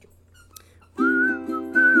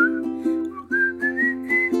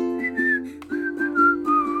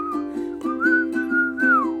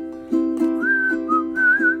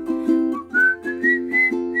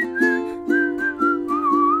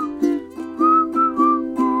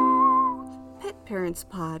Parents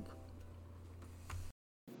Pod.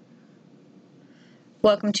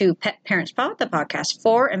 Welcome to Pet Parents Pod, the podcast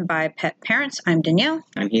for and by pet parents. I'm Danielle.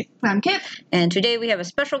 I'm Heath. I'm Kip. And today we have a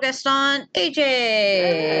special guest on, AJ.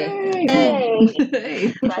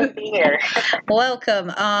 Hey. Glad to be here.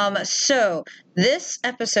 Welcome. So this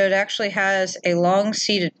episode actually has a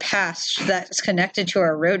long-seated past that's connected to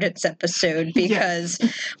our rodents episode because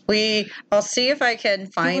I'll see if I can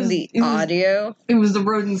find the audio. It was the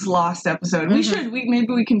Rodents Lost episode. Mm-hmm.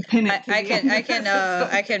 Maybe we can pin it. I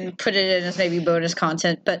can put it in as maybe bonus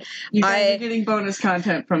content, but you guys are getting bonus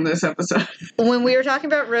content from this episode. When we were talking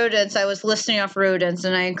about rodents, I was listing off rodents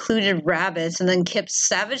and I included rabbits, and then Kip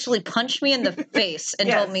savagely punched me in the face and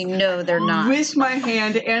told me, no, they're not. With my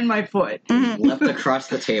hand and my foot. Mm-hmm. Left across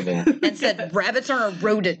the table. And said, rabbits are a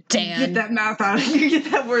rodent, Dan. Get that mouth out. You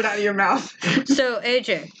get that word out of your mouth. So,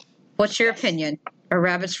 AJ, what's your opinion? Are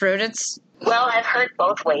rabbits rodents? Well, I've heard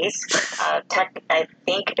both ways. I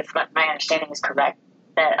think, if my understanding is correct,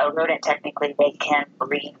 that a rodent, technically, they can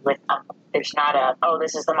breed with, there's not a,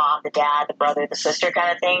 this is the mom, the dad, the brother, the sister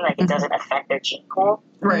kind of thing. Like, it doesn't affect their gene pool.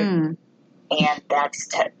 Right. And that's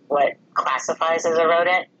what classifies as a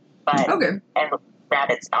rodent. But, and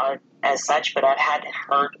rabbits are as such, but I've had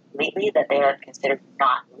heard lately that they are considered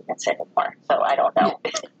not rodents anymore. So I don't know.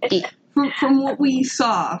 From what we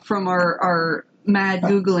saw from our mad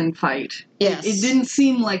Googling fight, it didn't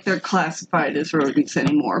seem like they're classified as rodents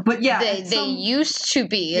anymore. But they used to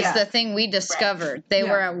be, is the thing we discovered. Right. They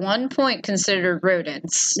were at one point considered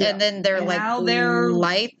rodents, and then they're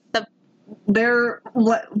they're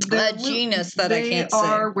a genus that I can't say. They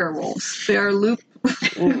are werewolves. They are Lopins.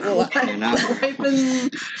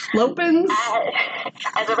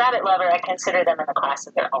 As a rabbit lover, I consider them in a class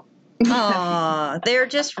of their own. Aw, they're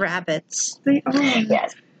just rabbits. They are.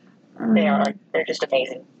 Yes, they are. They're just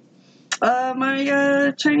amazing.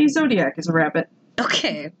 My Chinese zodiac is a rabbit.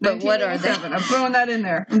 Okay, but what are they? I'm throwing that in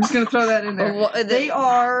there. I'm just going to throw that in there. They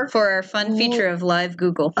are... For our fun feature of live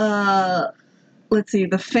Google. Let's see,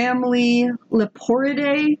 the family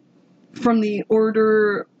Leporidae from the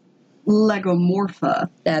order Legomorpha.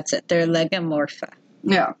 That's it. They're Legomorpha.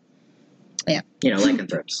 Yeah. Yeah.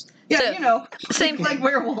 Lycanthropes. Yeah, so, same like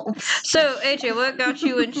werewolves. So, AJ, what got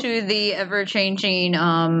you into the ever-changing,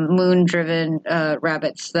 moon-driven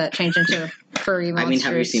rabbits that change into furry monsters? I mean,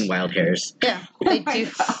 have you seen Wild Hares? Yeah, they do.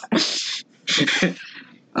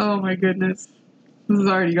 Oh my goodness. This has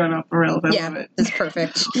already gone off the rails. I love it. It's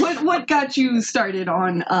perfect. What got you started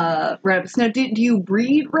on rabbits? Now, do you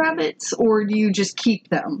breed rabbits, or do you just keep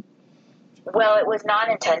them? Well, it was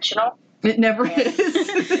non-intentional. It never is.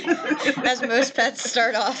 As most pets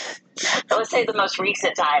start off. I would say the most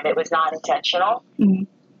recent time it was not intentional. Mm-hmm.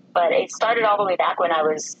 But it started all the way back when I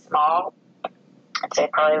was small. I'd say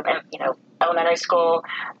probably, elementary school.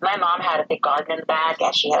 My mom had a big garden in the back,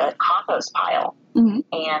 and she had a compost pile. Mm-hmm.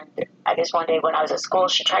 And I guess one day when I was at school,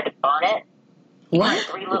 she tried to burn it. What? And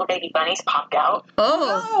 3 little baby bunnies popped out.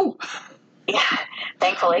 Oh. Yeah,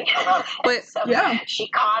 thankfully. Wait, so she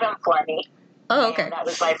caught them for me. Oh, okay. And that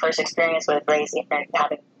was my first experience with raising and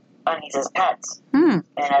having bunnies as pets. And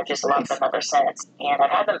I've just loved them ever since. And I've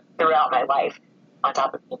had them throughout my life, on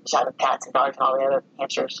top of having cats and dogs and all the other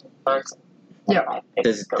hamsters and birds.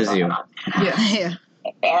 The zoo. Yeah.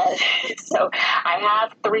 And so I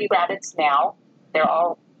have 3 rabbits now. They're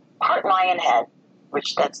all part lion head,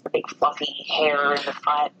 which that's the big fluffy hair in the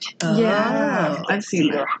front. Oh. Yeah, I've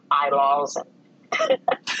seen their eyeballs. And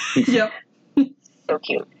yep. So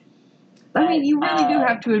cute. I mean, you really do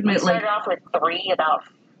have to admit, I started off with 3 about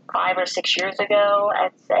 5 or 6 years ago,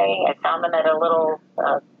 I'd say. I found them at a little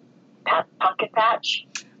pumpkin patch.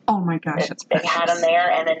 Oh my gosh, that's They had them there,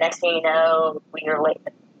 and the next thing you know,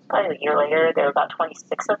 probably a year later, there were about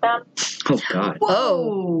 26 of them. Oh, God.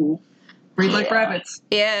 Whoa. Breed like rabbits.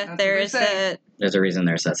 Yeah, there's that. There's a reason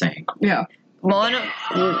there's that saying. Yeah. One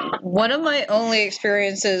of my only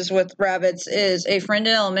experiences with rabbits is a friend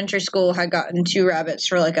in elementary school had gotten 2 rabbits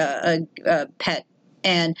for like a pet,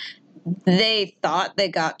 and they thought they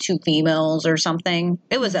got 2 females or something.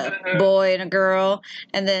 It was a boy and a girl,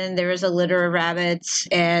 and then there was a litter of rabbits,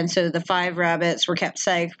 and so the 5 rabbits were kept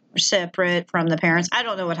separate from the parents. I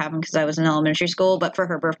don't know what happened because I was in elementary school, but for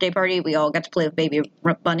her birthday party, we all got to play with baby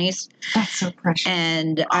bunnies. That's so precious.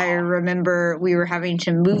 And I remember we were having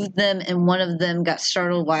to move them, and one of them got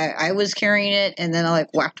startled while I was carrying it, and then I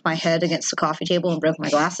whacked my head against the coffee table and broke my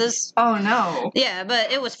glasses. Oh, no. Yeah,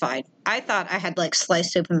 but it was fine. I thought I had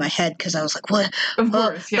sliced open my head because I was like, what? Of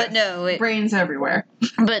course, yes. But no. Brains everywhere.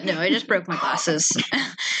 But no, I just broke my glasses.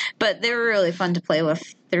 But they were really fun to play with.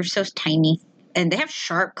 They're so tiny. And they have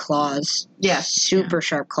sharp claws. Yes. Super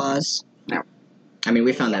sharp claws. Yeah. I mean,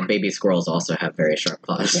 we found that baby squirrels also have very sharp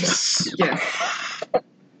claws. Yes. Yeah.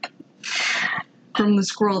 From the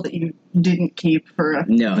squirrel that you didn't keep for a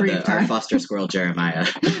No, brief our time. foster squirrel Jeremiah.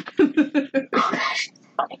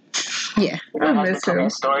 Yeah. My I husband miss told me him. a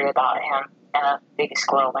story about him and a baby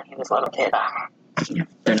squirrel when he was a little kid.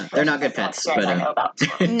 They're not good pets, Yes, I know but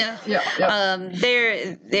about. No. Yeah.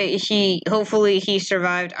 He hopefully he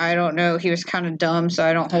survived. I don't know. He was kind of dumb, so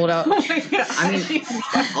I don't hold out. I mean,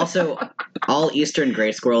 also all eastern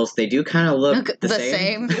gray squirrels, they do kind of look the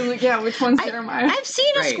same. Yeah, which one's Jeremiah? I've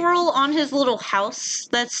seen a Right. squirrel on his little house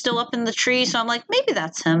that's still up in the tree, so I'm like, maybe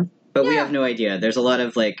that's him. But we Yeah. have no idea. There's a lot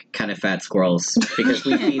of like kind of fat squirrels because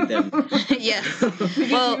we feed them. Yes. Because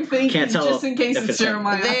Well, you think can't tell just in case if it's it's him.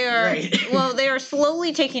 Jeremiah. They are Right. well. They are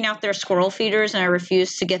slowly taking out their squirrel feeders, and I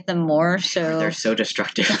refuse to get them more. So They're so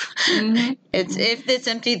destructive. Mhm. it's if it's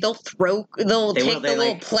empty, they'll They take will, the they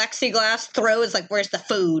little like- plexiglass throw. It's like, where's the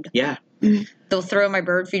food? Yeah. They'll throw my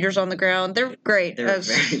bird feeders on the ground. They're great. They're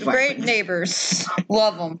very Great violent. neighbors.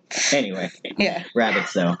 Love them. Anyway, Yeah.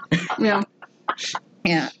 rabbits though. Yeah.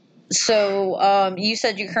 Yeah. So, you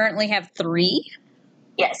said you currently have 3.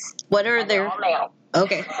 Yes. What are And they're their? all male.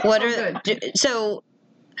 Okay. What Oh, are so?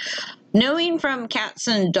 Knowing from cats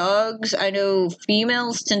and dogs, I know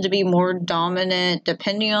females tend to be more dominant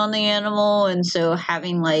depending on the animal, and so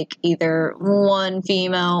having like either one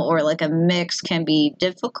female or like a mix can be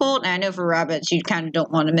difficult. And I know for rabbits, you kind of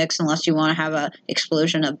don't want to mix unless you want to have a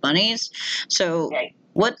explosion of bunnies. So, Right.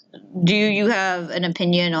 what do you have an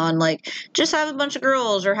opinion on? Like, just have a bunch of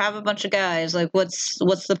girls or have a bunch of guys? Like, what's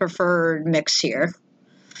the preferred mix here?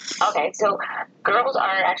 Okay, so girls are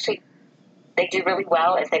actually, they do really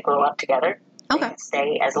well if they grow up together. Okay. They can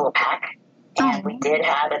stay as a little pack. And we did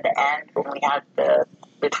have at the end, when we had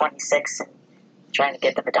the 26 and trying to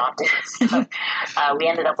get them adopted, we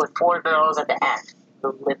ended up with 4 girls at the end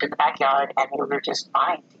who lived in the backyard, and they were just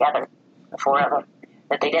fine together, the 4 of them.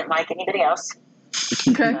 But they didn't like anybody else.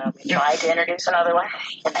 Okay. We tried to introduce another one,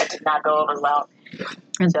 and that did not go over well.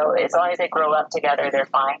 So as long as they grow up together, they're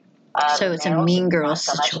fine. So it's a males, Mean not Girls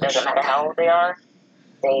so much. It situation. doesn't matter how old they are,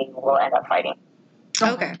 they will end up fighting.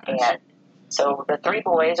 Okay. And so the 3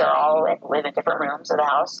 boys are all live in different rooms of the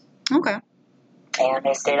house, Okay. and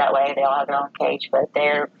they stay that way. They all have their own cage, but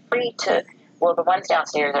they're free to. Well, the ones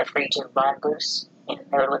downstairs are free to run loose in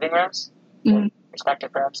their living rooms, their Mhm.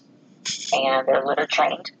 respective rooms, and they're litter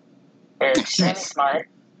trained. They're extremely Nice. smart.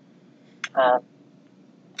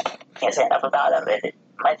 Can't say enough about them.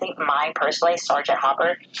 I think mine personally, Sergeant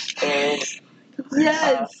Hopper, is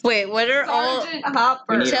Yes. Wait, what are all? Sergeant We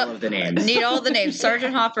Hopper. need Tell- all of the names. Need all the names.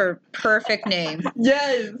 Sergeant Hopper, perfect name.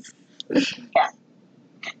 Yes.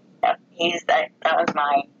 he's that one's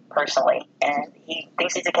mine personally, and he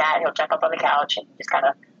thinks he's a cat. He'll jump up on the couch and just kind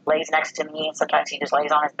of lays next to me, and sometimes he just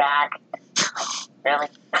lays on his back. Really?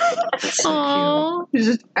 So Aww, He's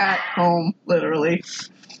just at home, literally.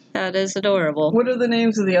 that is adorable. What are the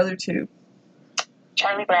names of the other 2?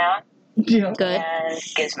 Charlie Brown Yeah. Good. and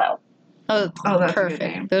Gizmo. Oh, Oh, that's a good perfect.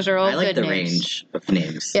 name. Those are all I like good the names. range of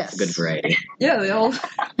names. Yes. It's a good variety. Yeah, they all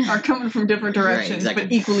are coming from different directions, exactly.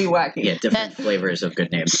 but equally wacky. Yeah, different flavors of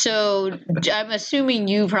good names. So I'm assuming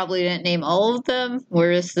you probably didn't name all of them. Or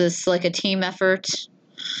is this like a team effort?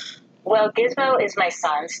 Well, Gizmo is my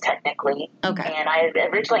son's technically, Okay. and I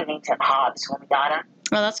originally named him Hobbs when we got him,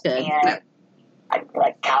 Well, that's good. and I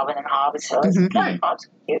like Calvin and Hobbs, so it's Mhm. like, Hobbs,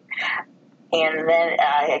 cute. And then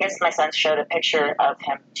I guess my son showed a picture of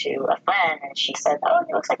him to a friend, and she said, "Oh,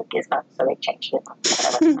 he looks like a Gizmo," so they changed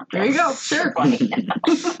it. There you go. Sure.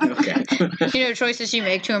 Okay. You know, choices you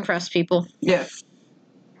make to impress people. Yes.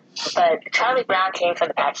 But Charlie Brown came from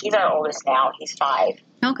the pack. He's our oldest now. He's 5,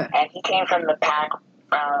 Okay. and he came from the pack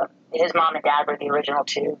from his mom and dad were the original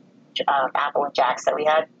 2, Apple and Jax that we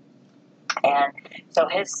had. And so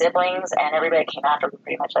his siblings and everybody that came after were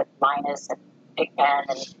pretty much like Linus and Pigpen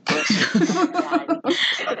and Lucy.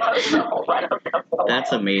 That was the whole run of them for a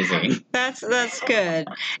That's while. amazing. That's good.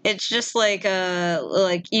 It's just like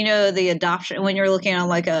you know, the adoption when you're looking on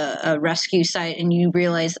like a rescue site and you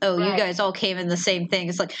realize, oh, you Right. guys all came in the same thing.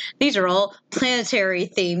 It's like these are all planetary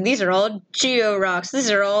themed. These are all geo rocks. These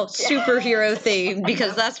are all superhero themed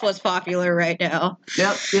because that's what's popular right now.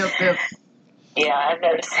 Yep. Yeah, I've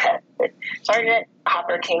noticed that. But Sergeant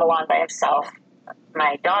Hopper came along by himself.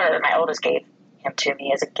 My daughter, my oldest, gave him to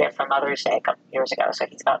me as a gift for Mother's Day a couple years ago, so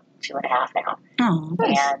he's about 2.5 now. Oh,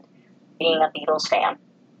 Nice. And being a Beatles fan,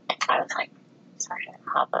 I was like, Sergeant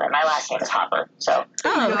Hopper. And my last name is Hopper, so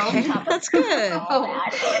okay. That's good. all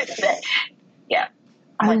that. Yeah,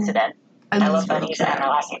 I went to that. I love bunnies, and my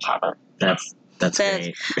last name's Hopper. That's That's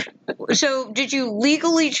great. So, did you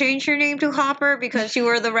legally change your name to Hopper because you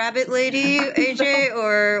were the rabbit lady, AJ,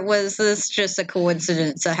 or was this just a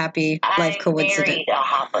coincidence, a happy life coincidence? I married a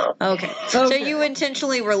Hopper. Okay. So you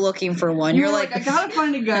intentionally were looking for one. You're like, I gotta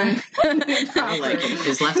find a guy. I like him.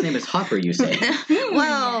 His last name is Hopper, you say?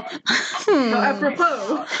 Well,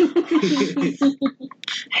 apropos.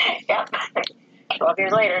 Yep. 12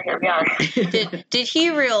 years later, here we are. Did he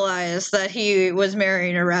realize that he was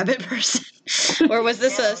marrying a rabbit person? Or was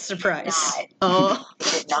this a surprise? Oh.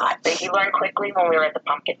 He did not. But he learned quickly when we were at the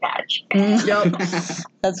pumpkin patch. Yep.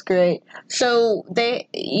 That's great. So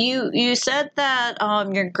you said that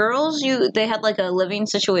your girls they had like a living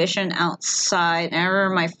situation outside. And I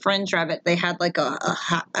remember my friend's rabbit, they had like a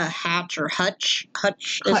hatch or hutch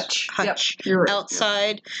Yep, you're right.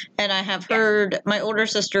 outside. And I have heard my older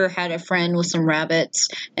sister had a friend with some rabbits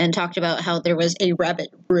and talked about how there was a rabbit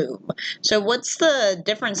room. So what's the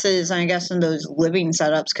differences, I guess, in those living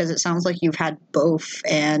setups? Because it sounds like you've had both,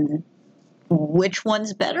 and which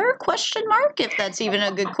one's better? Question mark, if that's even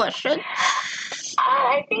a good question.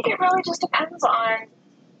 I think it really just depends on.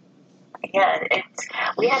 Yeah,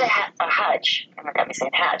 we had a hutch. Oh my God, me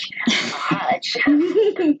saying hatch. A hutch.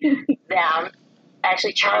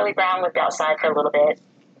 Actually, Charlie Brown lived outside for a little bit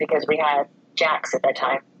because we had Jax at that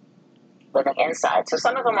time living inside. So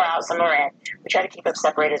some of them were out, some were in. We tried to keep them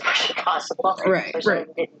separated as much as possible. Right. So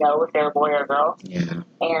we didn't know if they were a boy or a girl. Yeah.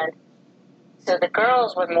 And so the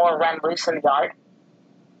girls would more run loose in the yard.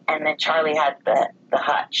 And then Charlie had the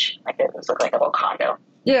hutch. Like it looked like a little condo.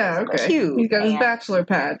 Yeah, okay. Cute. He's got his bachelor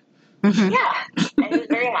pad. Mm-hmm. Yeah. And he was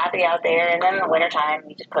very happy out there. And then in the wintertime,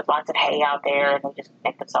 we just put lots of hay out there and they just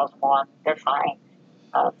make themselves warm. They're fine.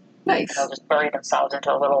 Nice. They'll just bury themselves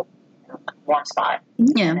into a little warm spot.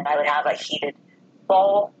 Yeah. And I would have a heated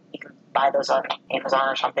bowl. You can buy those on Amazon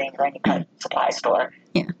or something, or any kind of supply store.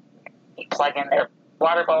 Yeah. You plug in their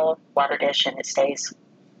water bowl, water dish, and it stays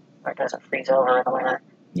where it doesn't freeze over in the winter.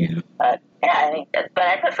 Yeah. But yeah, but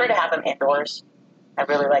I prefer to have them indoors. I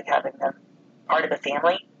really like having them part of the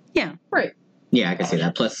family. Yeah. Right. Yeah, I can see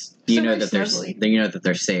that. Plus, you know that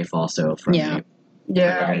they're safe also from Yeah.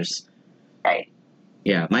 predators. Right.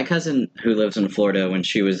 Yeah, my cousin who lives in Florida, when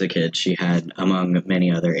she was a kid, she had, among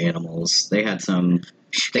many other animals, they had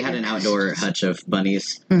an outdoor hutch of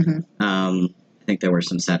bunnies. Mm-hmm. I think there were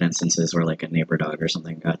some sad instances where like a neighbor dog or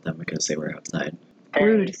something got them because they were outside.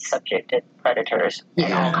 Very subject to predators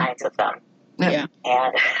and all kinds of them. Yeah.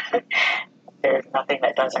 And there's nothing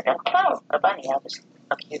that doesn't go, oh, a bunny, I'll just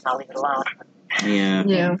look cute and I'll leave it alone. Yeah.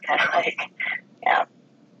 Yeah. Kind of like, yeah.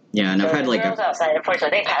 Yeah, and I've had like girls outside,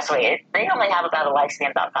 unfortunately, they pass away. They only have about a lifespan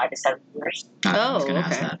of about 5 to 7 years. I was gonna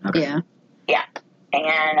ask that. Okay. Yeah.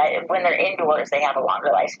 And when they're indoors, they have a longer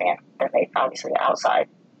lifespan than they obviously outside.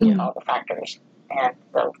 All the factors. And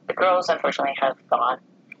so the girls, unfortunately, have gone.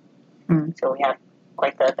 So we have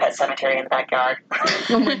like the pet cemetery in the backyard.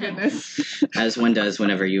 Oh my goodness. As one does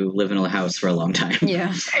whenever you live in a house for a long time.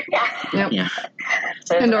 Yeah. Yeah. Yep. Yeah.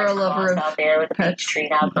 So And there's or a lover of out there with a peach tree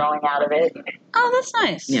now growing out of it. Oh, that's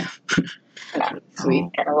nice. Yeah. Sweet.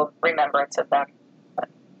 And a little remembrance of them.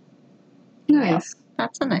 Nice.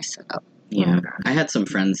 That's a nice setup. Yeah. I had some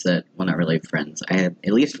friends that, well, not really friends. I had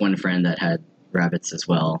at least one friend that had rabbits as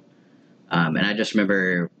well. And I just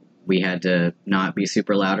remember we had to not be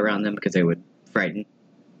super loud around them because they would frighten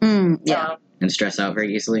Yeah. and stress out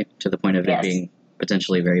very easily to the point of it being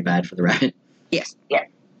potentially very bad for the rabbit. Yes. Yeah.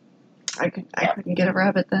 I couldn't get a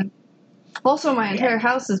rabbit then. Also, my entire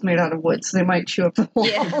house is made out of wood, so they might chew up the walls.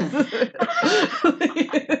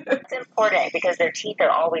 It's important because their teeth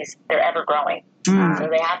are they're ever growing. So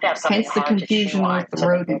they have to have something Hence the hard confusion to chew on with the so that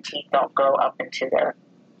their rodent. teeth don't grow up into their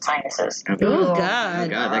sinuses. Oh, Oh God.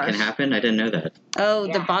 god, that can happen? I didn't know that. Oh,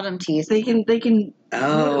 the bottom teeth. They can.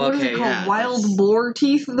 Oh, what is okay, it called? yeah. Wild boar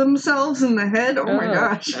teeth themselves in the head. Oh my Oh.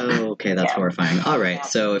 gosh. Oh, okay, that's horrifying. Alright,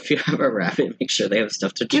 so if you have a rabbit, make sure they have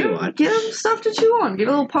stuff to chew on. Get them stuff to chew on. Get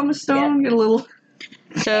a little pumice stone. Get a little.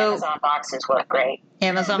 So Amazon boxes work great.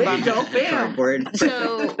 Amazon There you box. go. Bam. Cardboard.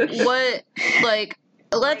 So what? Like,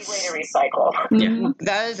 Great way let's. to recycle. Yeah.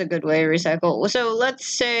 That is a good way to recycle. So let's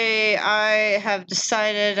say I have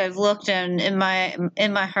decided, I've looked, and in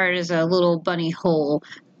my heart is a little bunny hole.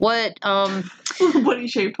 What Little bunny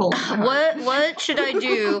shaped hole. what should I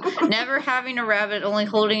do? Never having a rabbit, only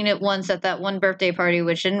holding it once at that one birthday party,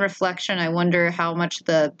 which in reflection I wonder how much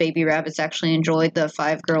the baby rabbits actually enjoyed the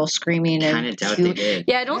 5 girls screaming and Kinda doubt they did.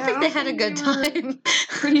 Yeah, I don't think they had a good time.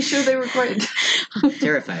 Pretty sure they were quite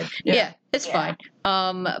Terrified. Yeah, it's fine.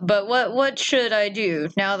 But what should I do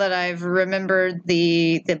now that I've remembered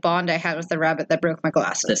the bond I had with the rabbit that broke my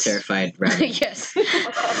glasses? The terrified rabbit. Yes.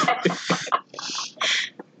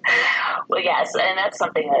 Well, yes, and that's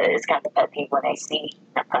something that is kind of a pet peeve when they see,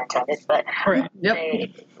 no pun intended, but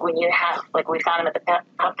when you have, like, we found them at the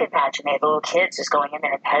pumpkin patch and they have little kids just going in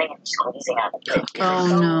there and petting and squeezing on them.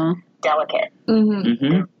 Oh, no. Delicate.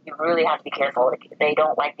 Mm-hmm. You really have to be careful. Like, they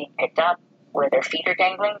don't like being picked up where their feet are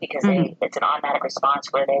dangling because it's an automatic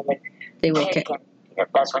response where they will kick. And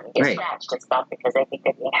that's when you get scratched. It's not because they think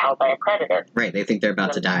they're being held by a predator. Right, they think they're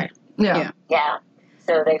about to die. Yeah.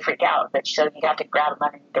 So they freak out. But so you have to grab them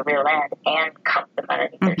underneath the rear end and cup them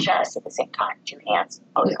underneath their chest at the same time. 2 hands.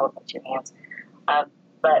 Always hold them 2 hands.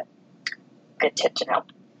 But good tip to know.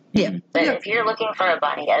 Yeah. But if you're looking for a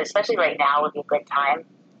bunny, especially right now would be a good time.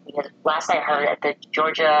 Because last I heard at the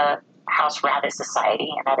Georgia House Rabbit Society,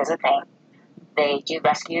 and that is a thing, they do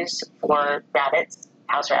rescues for rabbits,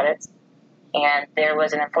 house rabbits. And there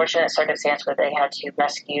was an unfortunate circumstance where they had to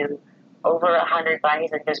rescue over 100 bunnies.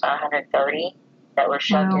 I think there's about 130 that were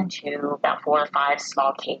shoved into about 4 or 5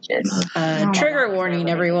 small cages. Trigger warning,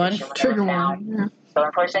 everyone. Trigger warning. Yeah. So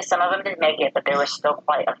unfortunately, some of them didn't make it, but there were still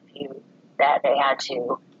quite a few that they had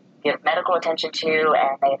to give medical attention to,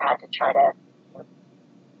 and they've had to try to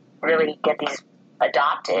really get these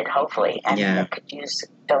adopted, hopefully, and they could use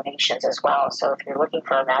donations as well. So if you're looking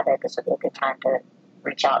for a rabbit, this would be a good time to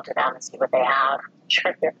reach out to them and see what they have. I'm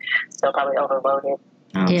sure they're still probably overloaded.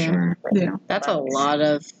 Oh, sure. Yeah. That's a lot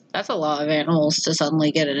of animals to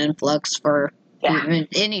suddenly get an influx for even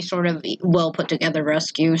any sort of well put together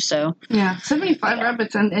rescue. So 75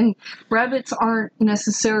 rabbits, and rabbits aren't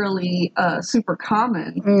necessarily super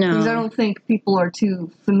common. No, because I don't think people are too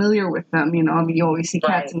familiar with them. You know, I mean, you always see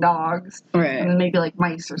cats and dogs, and then maybe like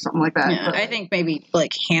mice or something like that. Yeah, I think maybe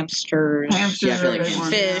like hamsters,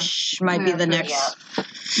 fish might be the next. Yeah.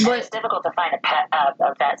 But it's difficult to find a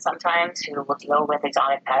vet sometimes who will deal with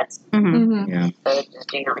exotic pets. Yeah. So just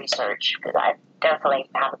do your research, because I definitely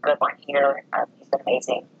have a good one here. He's been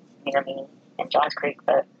amazing near me in Johns Creek,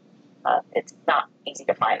 but it's not easy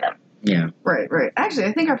to find them. Yeah. Right. Actually,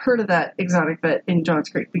 I think I've heard of that exotic vet in Johns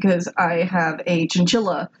Creek because I have a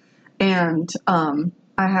chinchilla, and I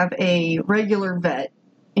have a regular vet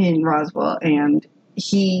in Roswell, and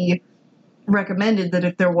he recommended that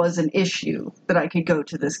if there was an issue that I could go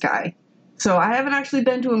to this guy. So I haven't actually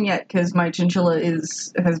been to him yet because my chinchilla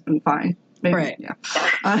has been fine. Maybe, right. Yeah.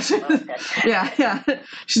 Yeah.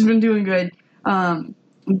 She's been doing good. I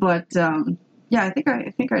think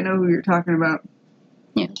I know who you're talking about.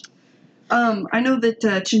 Yeah. I know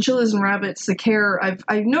that chinchillas and rabbits, the care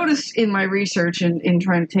I've noticed in my research in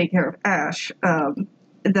trying to take care of Ash,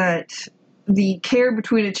 that the care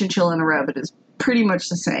between a chinchilla and a rabbit is pretty much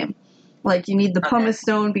the same. Like, you need the pumice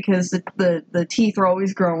stone because the teeth are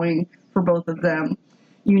always growing for both of them.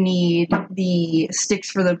 You need the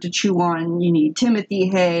sticks for them to chew on. You need Timothy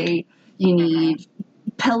hay. You need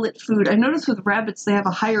pellet food. I noticed with rabbits they have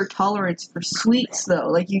a higher tolerance for sweets, though.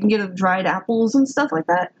 Like, you can get them dried apples and stuff like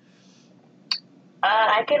that.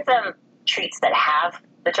 I give them treats that have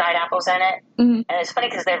the dried apples in it. And it's funny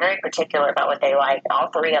because they're very particular about what they like.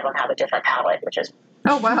 All 3 of them have a different palate, which is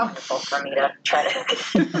wonderful for me to try to...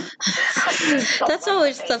 That's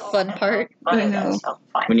always the fun part. I know.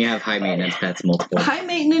 When you have high-maintenance pets, multiple.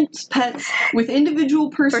 High-maintenance pets with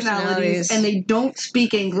individual personalities, and they don't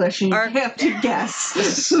speak English, and you have to guess.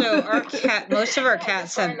 So most of our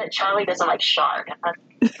cats have... that Charlie doesn't like shard.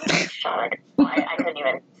 Shard. I couldn't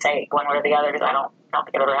even say one word or the other because I don't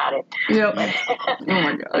think I've ever had it. Yep. Oh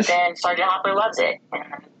my gosh. But then Sergeant Hopper loves it.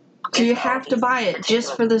 So you have to buy it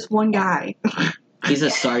just for this one guy. He's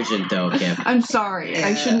a sergeant, though, Kip. I'm sorry.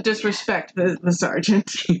 I shouldn't disrespect the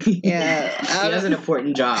sergeant. Yeah. He has an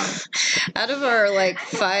important job. Out of our,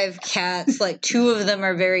 5 cats, 2 of them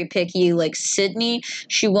are very picky. Like, Sydney,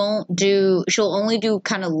 she'll only do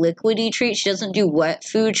kind of liquidy treats. She doesn't do wet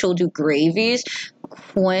food. She'll do gravies.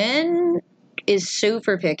 Quinn is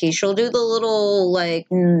super picky. She'll do the little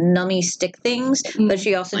nummy stick things, but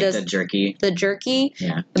she also does the jerky. The jerky,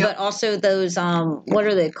 yeah. But also those what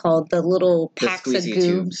are they called? The little packs of goo,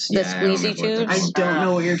 tubes. The squeezy tubes. I don't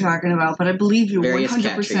know what you're talking about, but I believe you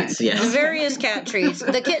 100%. Various cat treats.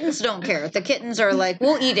 The kittens don't care. The kittens are like,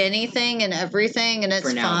 we'll eat anything and everything, and it's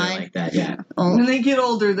For now, fine. They're like that, yeah. When they get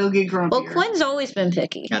older, they'll get grumpier. Well, Quinn's always been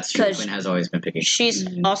picky. That's true. Quinn has always been picky. She's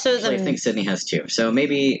also I think Sydney has too. So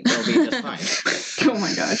maybe they'll be just fine. Oh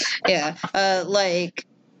my gosh. Yeah.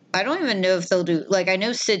 I don't even know if they'll do, I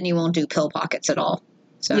know Sydney won't do pill pockets at all.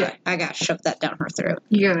 So Yeah. I got to shove that down her throat.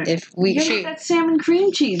 You gotta, If we, you gotta get that salmon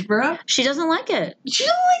cream cheese, bro. she doesn't like it. She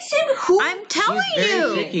don't like salmon. Who? I'm telling She's very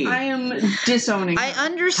you. picky. I am disowning her. I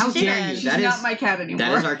understand. How dare you? She's That not is- my cat anymore.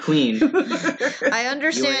 That is our queen. I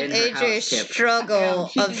understand You were in her AJ's house, Kip.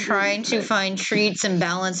 struggle Yeah, of trying to find treats and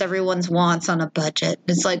balance everyone's wants on a budget.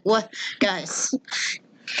 It's like, what, guys?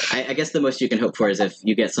 I guess the most you can hope for is if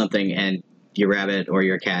you get something and your rabbit or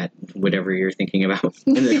your cat, whatever you're thinking about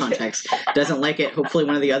in the context, doesn't like it. Hopefully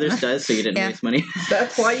one of the others does, so you didn't Yeah. waste money.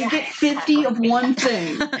 That's why you get 50 of one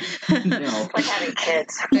thing. No. Like having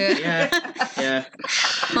kids. Yeah.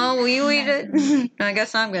 Oh, will you eat it? I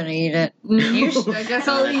guess I'm gonna eat it. I guess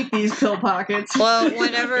I'll eat these pill pockets. Well,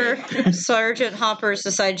 whenever Sergeant Hopper's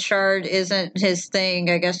decide shard isn't his thing,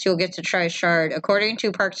 I guess you'll get to try shard. According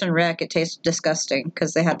to Parks and Rec, it tastes disgusting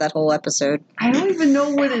because they had that whole episode. I don't even know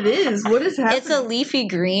what it is. What is happening? It's a leafy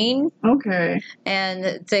green, Okay.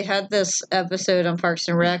 and they had this episode on Parks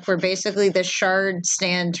and Rec where basically the shard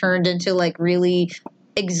stand turned into like really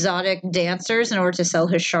exotic dancers in order to sell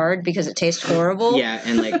his shard because it tastes horrible. Yeah,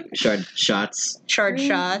 and like shard shots. Shard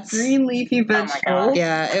shots. Green leafy God. vegetable.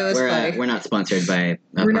 Yeah, it was funny. We're not sponsored by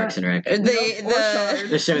We're Parks and Rec. The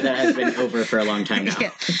The show that has been over for a long time now. Yeah.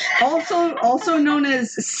 Also known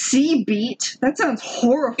as sea beet. That sounds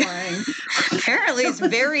horrifying. Apparently it's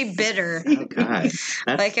very bitter. Oh god,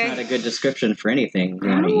 that's Like not a good description for anything. you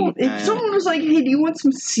I wanna don't, eat. if someone was like, "Hey, do you want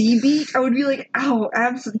some sea beet?" I would be like, "Ow,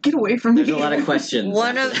 absolutely, get away from me." There's a lot of questions.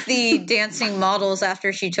 One of the dancing models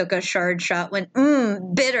after she took a shard shot went,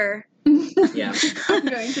 bitter. Yeah, I'm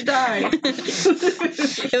going to die.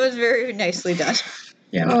 It was very nicely done.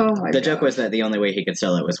 yeah. Oh my The joke God. was that the only way he could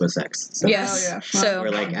sell it was with sex. So. Yes. yeah. So Or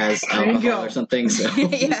like as There you alcohol go. or something. So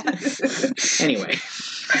yeah. anyway,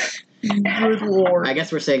 Good lord. I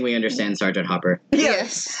guess we're saying we understand Sergeant Hopper.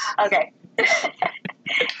 Yes. Okay.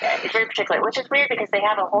 It's very particular, which is weird because they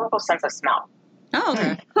have a horrible sense of smell. Oh,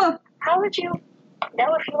 okay. How would you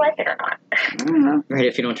know if you like it or not? I don't know. Right,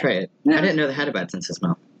 if you don't try it. Yeah. I didn't know they had a bad sense of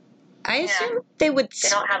smell. I assume they would. They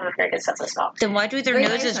don't have a very good sense of smell. Then why do their Wait,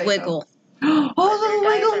 noses I- wiggle? Oh, little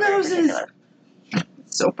wiggle Their noses are very noses. particular.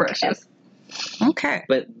 So precious. Okay.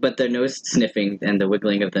 But the nose sniffing and the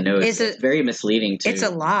wiggling of the nose Is is it- very misleading to It's a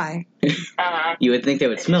lie. you would think they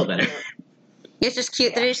would smell better. It's just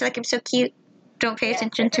cute. They're just like, I'm so cute. Don't pay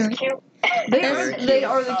attention to me. Cute. They They're are the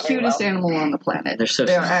Oh, they cutest will. animal on the planet. They're so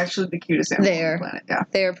They are small. actually the cutest animal They are. on the planet. Yeah.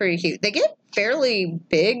 They are pretty cute. They get fairly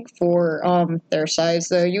big for their size,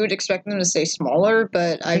 though. You would expect them to stay smaller,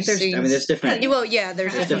 but I've seen. there's different Well, yeah,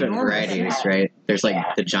 there's there's different. different varieties, right? There's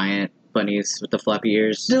like the giant bunnies with the floppy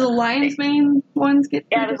ears. Do the lion's mane ones get?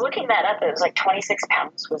 Yeah, I was looking that up. It was like 26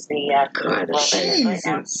 pounds was the God, world record right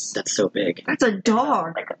now. Jesus. That's so big. That's a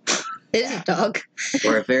dog. It is a dog.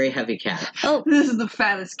 Or a very heavy cat. Oh, This is the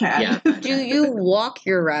fattest cat. Yeah. do you walk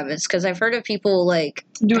your rabbits? Because I've heard of people like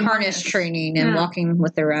Doing harness training and Yeah. walking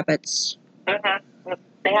with their rabbits. Mm-hmm.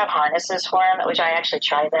 They have harnesses for them, which I actually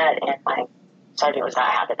tried that, and my sergeant was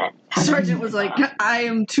not having it. Sergeant was like, I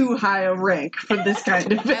am too high a rank for this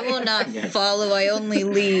kind of I will not Yes. follow. I only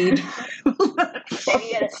lead. Maybe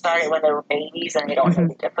get it started when they were babies and they don't know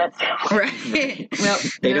the difference. Right. Yep.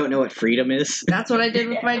 They don't know what freedom is. That's what I did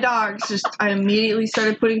with my dogs. Just I immediately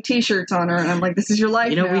started putting T-shirts on her, and I'm like, "This is your life."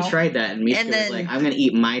 You know, now. we tried that, and Mishka And was then- like, "I'm gonna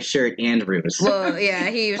eat my shirt and Rue's." Well, yeah,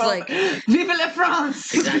 he was like, "Vive la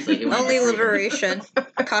France!" Exactly. He wanted only freedom. liberation.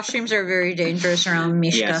 Costumes are very dangerous around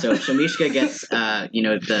Mishka. Yeah, so Mishka gets,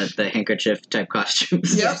 the handkerchief type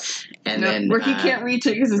costumes. Yep. And No, then where he can't reach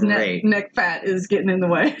it because his right. neck fat is getting in the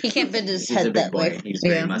way. he can't bend his he's a head big that boy. way. He's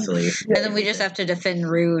very Yeah. muscly. And then we just have to defend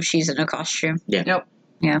Rue. if She's in a costume.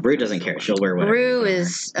 Rue doesn't care. She'll wear whatever. Rue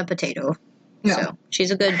is a potato. No. So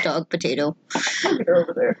she's a good dog potato. Get her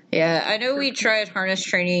over there. Yeah, I know we tried harness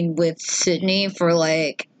training with Sydney for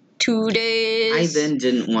like 2 days. I then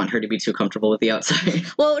didn't want her to be too comfortable with the outside.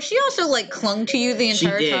 Well, she also like clung to you the She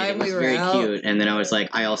entire did. time It was we were very out. cute. And then I was like,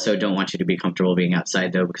 I also don't want you to be comfortable being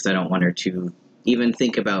outside though, because I don't want her to even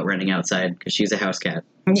think about running outside because she's a house cat.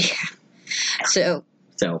 Yeah. So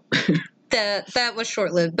So that was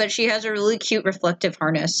short lived, but she has a really cute reflective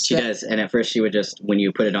harness. she that- does. And at first she would just, when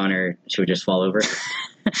you put it on her, she would just fall over.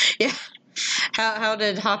 Yeah. How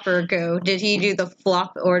did Hopper go? Did he do the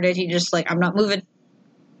flop or did he just like I'm not moving?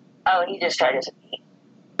 Oh, he just tried his.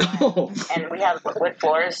 Oh, and we have wood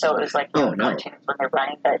floors, so it was like Oh, no. cartoons when they're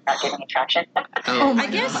running but not getting any traction. Oh my I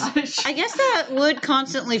guess- gosh. I guess that would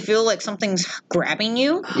constantly feel like something's grabbing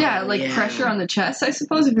you. Yeah, like pressure on the chest, I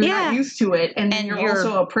suppose, if you're Yeah. not used to it, and, And you're you're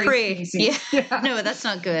also a prey prey. species. Yeah. No, that's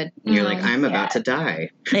not good. You're like, No. I'm about to die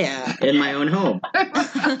Yeah. in my own home.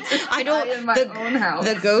 I don't. in my own house.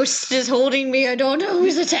 The ghost is holding me. I don't know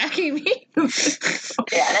who's attacking me.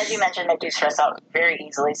 Yeah, and as you mentioned, they do stress out very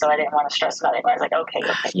easily, so I didn't want to stress about it. I was like, okay.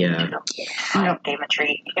 Yeah. I Yep. gave him a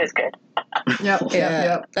treat. It was good.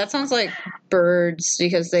 Yep. That sounds like birds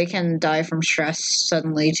because they can die from stress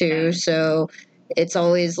suddenly too. So it's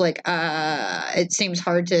always like it seems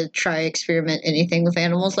hard to try experiment anything with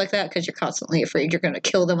animals like that because you're constantly afraid you're going to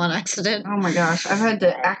kill them on accident. Oh my gosh, I've had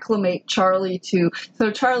to acclimate Charlie to.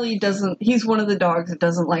 So Charlie doesn't. He's one of the dogs that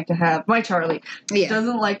doesn't like to have. My Charlie Yeah.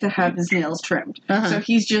 doesn't like to have his nails trimmed. Uh-huh. So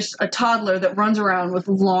he's just a toddler that runs around with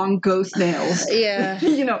long ghost nails. Yeah.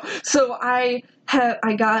 So I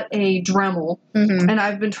got a Dremel, Hmm. and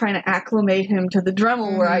I've been trying to acclimate him to the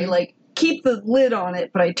Dremel where I like keep the lid on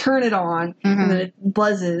it, but I turn it on, and then it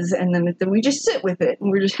buzzes, and then we just sit with it,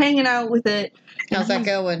 and we're just hanging out with it. How's that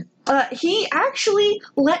going? He actually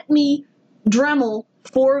let me Dremel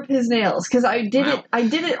 4 of his nails because I did Wow. it. I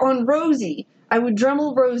did it on Rosie. I would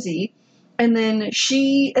Dremel Rosie, and then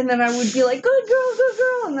I would be like, "Good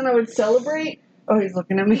girl," and then I would celebrate. Oh, he's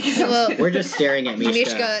looking at me. Well, We're just staring at Mishka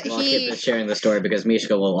Mishka, while he- Kip is sharing the story because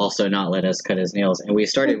Mishka will also not let us cut his nails. And we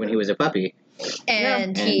started when he was a puppy,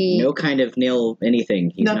 And and he no kind of nail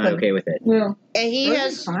anything. He's not Nothing. okay with it. Yeah, and he Rosie's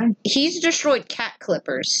has fine. he's destroyed cat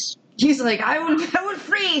clippers. He's like, I would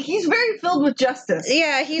free. He's very filled with justice.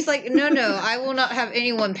 Yeah, he's like, no, I will not have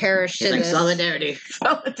anyone perish He's to like, this. solidarity.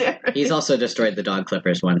 Solidarity. He's also destroyed the dog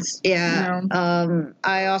clippers once. Yeah.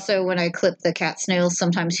 I also, when I clip the cat's nails,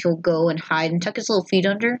 sometimes he'll go and hide and tuck his little feet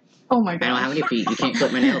under. Oh my I god. don't have any feet. You can't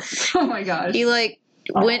clip my nails. Oh my gosh. He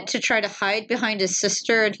went to try to hide behind his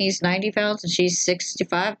sister, and he's 90 pounds and she's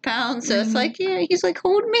 65 pounds. So it's like, yeah, he's like,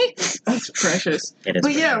 hold me. That's precious. It is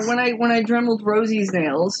But yeah, precious. when I Dremeled Rosie's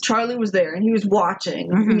nails, Charlie was there and he was watching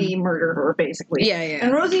Mhm. me murder her, basically. Yeah.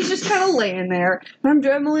 And Rosie's just kind of laying there, and I'm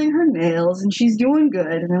Dremeling her nails, and she's doing good.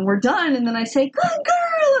 And then we're done, and then I say, "Good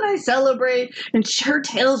girl," and I celebrate, and her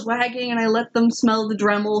tail's wagging, and I let them smell the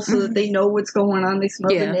Dremel so that they know what's going on. They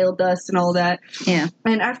smell Yeah. the nail dust and all that. Yeah.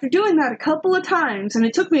 And after doing that a couple of times, and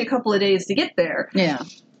it took me a couple of days to get there, Yeah.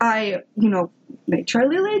 I, made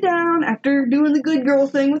Charlie lay down after doing the good girl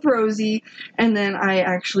thing with Rosie, and then I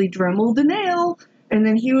actually Dremeled the nail, and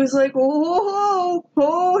then he was like, oh,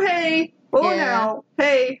 hey, Yeah. now,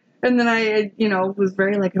 hey. And then I, was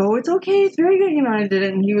very like, oh, it's okay, it's very good, I did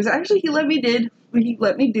it. And he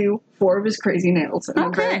let me do 4 of his crazy nails, and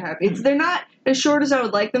I'm very Okay. happy. They're not as short as I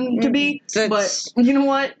would like them to be, but That's- you know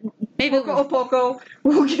what? Maybe Poco a poco,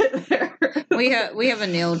 we'll get there. we have a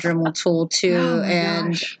nail Dremel tool too, Oh my and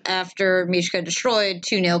gosh. after Mishka destroyed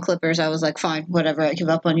 2 nail clippers, I was like, fine, whatever, I give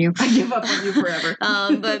up on you. I give up on you forever.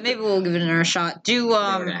 But maybe we'll give it another shot. We're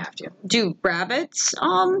gonna have to. Do rabbits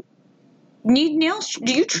need nails?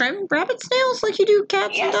 Do you trim rabbits' nails like you do cats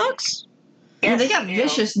and Yes. dogs? Yeah, they got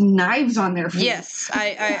vicious knives on their feet. Yes,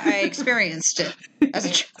 I experienced it as a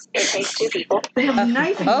child. It takes 2 people. They have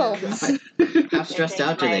knife Oh. hands. How stressed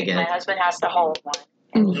out do they My get? husband has to hold one,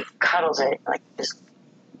 and he cuddles it, like just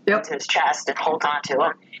Yep. to his chest and holds on to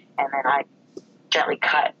him, and then I gently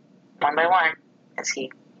cut one by one, as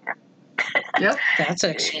he Yep. That's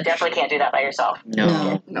you definitely can't do that by yourself.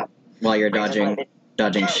 No. No. While you're dodging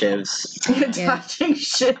shivs. Dodging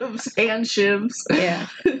shivs and shivs. Yeah.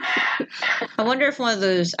 I wonder if one of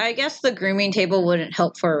those. I guess the grooming table wouldn't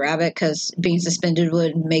help for a rabbit because being suspended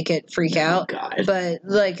would make it freak Oh out. God. But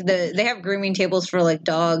they have grooming tables for like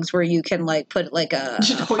dogs where you can like put like a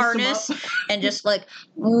Just hoist 'em harness up. and just like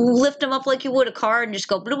lift them up like you would a car and just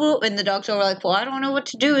go bloop, bloop, and the dogs are like, well, I don't know what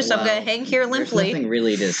to do, so I'm Well, gonna hang here There's limply. nothing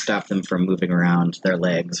really to stop them from moving around their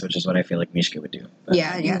legs, which is what I feel like Mishka would do. But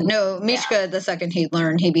Yeah. No, Mishka, the second he'd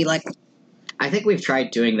learn, he'd be like, I think we've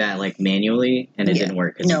tried doing that like manually, and it Yeah. didn't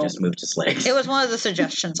work because No. he just moved his legs. it was one of the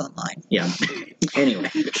suggestions online. Yeah. Anyway,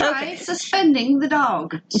 Try suspending the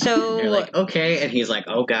dog. So they're like, okay, and he's like,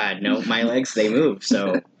 oh God, no, my legs they move.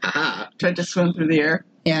 So, haha. Tried to swim through the air.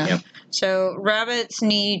 yeah. Yep. So rabbits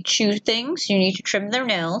need 2 things. You need to trim their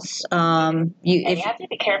nails. And you have to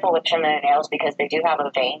be careful with trimming their nails because they do have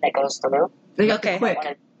a vein that goes through. They got Okay. You quick. don't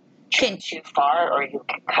want to trim too far, or you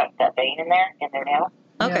can cut that vein in their nail.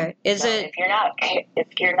 Okay. Is So it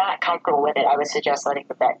if you're not comfortable with it, I would suggest letting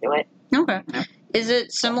the vet do it. okay? Yeah. Is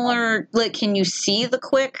it similar? Like, can you see the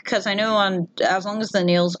quick? Because I know as long as the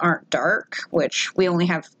nails aren't dark, which we only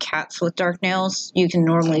have cats with dark nails, you can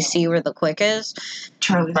normally see where the quick is.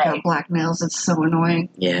 Charlie's got black nails. It's so annoying.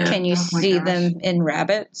 Yeah. Can you Oh my see gosh. them in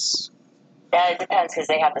rabbits? It depends because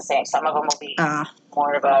they have the same. Some of them will be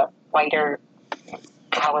more of a whiter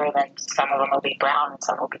color than some of them will be brown and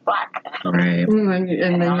some will be black. Right. And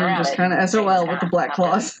then you're just kind of SOL with the black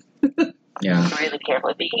claws. Yeah. Really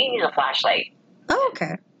carefully, but you can use a flashlight. Oh,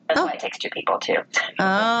 okay. That's Oh. why it takes 2 people too.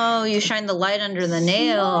 Oh, you shine the light under the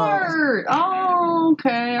nail. Smart. Oh,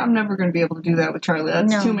 okay. I'm never going to be able to do that with Charlie.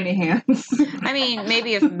 That's No. too many hands. I mean,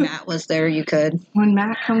 maybe if Matt was there, you could. When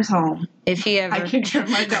Matt comes home, If he ever. I can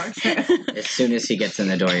turn my dog's head. As soon as he gets in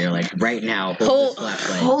the door, you're like, right now, hold Hold- this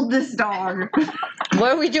flashlight. Hold this dog.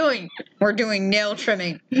 What are we doing? We're doing nail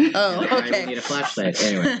trimming. Oh, Why do we okay. need a flashlight?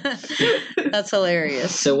 Anyway. That's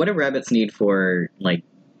hilarious. So what do rabbits need for, like,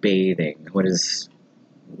 bathing? What is...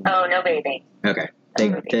 Oh, no bathing. Okay. No Do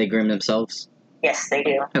bathing. they groom themselves? Yes, they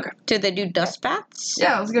do. Do they do dust baths?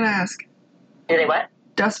 Yeah, I was going to ask. Do they what?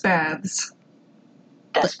 Dust baths.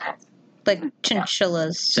 Dust baths. Like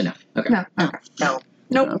chinchillas. So no. Okay. No. Okay. No.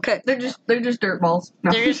 Nope. Okay. They're just dirt balls.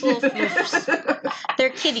 No. They're just little foofs. They're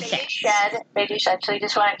kitty They do cats. shed. They do shed. So you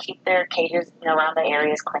just want to keep their cages, around the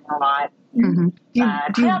areas clean a lot. Mm-hmm. Do you Clean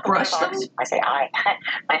do you out the brush litter them? box. I say I.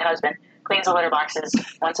 My husband cleans the litter boxes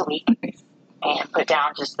once a week and put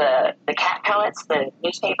down just the cat pellets, the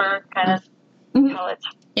newspaper kind of Mhm. pellets.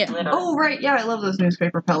 Yeah. Litter. Oh, right. Yeah, I love those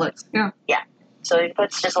newspaper pellets. Yeah. So he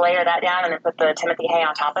puts just layer that down and then put the Timothy hay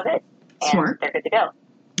on top of it. And Smart. they're good to go.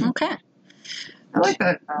 Okay. I like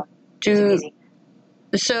that. Easy, Do easy.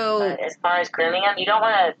 so. But as far as grooming them, you don't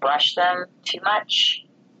want to brush them too much.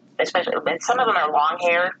 Especially, and some of them are long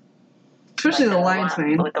hair. Especially the like lion's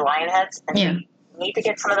mane. with the lion heads. And Yeah. so you need to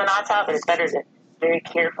get some of the knots out, but it's better to very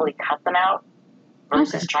carefully cut them out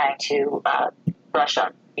versus Okay. trying to brush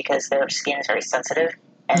them because their skin is very sensitive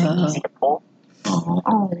and Uh-huh. easy to pull. Oh,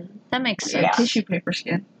 Oh, That makes sense. Yeah. tissue paper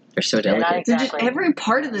skin. they're so They're not delicate. They're just exactly every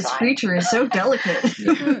part of this designed. creature is so delicate.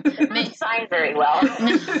 They're not designed very well.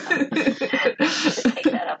 Just take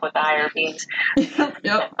that up with the higher beings.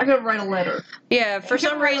 Yep. I gotta write a letter. Yeah. For I gotta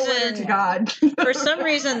some write a letter to reason, God. for some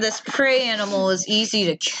reason, this prey animal is easy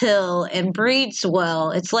to kill and breeds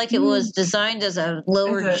well. It's like it was designed as a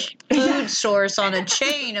lower Is it? food source on a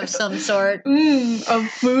chain of some sort. Of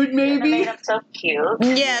food And they maybe. made them so cute.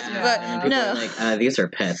 Yes, And but people are no. like, these are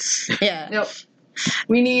pets. Yeah. Yep.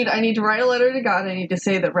 I need to write a letter to God. I need to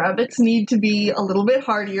say that rabbits need to be a little bit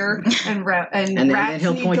hardier and And then rats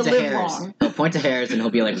he'll need point to to live hairs. long. He'll point to hairs and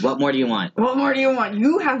he'll be like, what more do you want? What more do you want?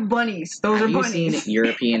 You have bunnies. Those Have are you bunnies. seen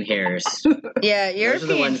European hares? Yeah, Those are the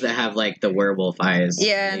European. ones that have like the werewolf eyes.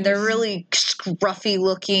 Yeah, and they're really scruffy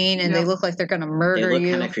looking, and they Yep. look like they're gonna They murder look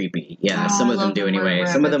you. kind of creepy. Yeah, Oh, some I of them love do the murder anyway.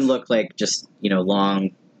 Some of them rabbits. look like just, long Yeah.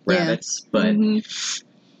 rabbits, but Mhm.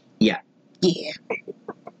 Yeah,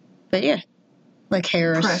 but yeah, like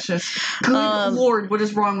hairs. Precious. Good Um, Lord, what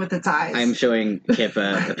is wrong with its eyes? I'm showing Kip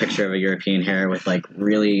a picture of a European hare with like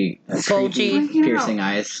really Bulgy. creepy, Yeah. piercing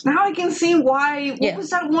eyes. Now I can see why. What Yeah. was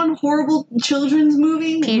that one horrible children's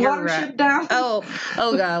movie? Peter Watership Down. Oh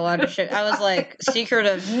God, Watership. I was like, Secret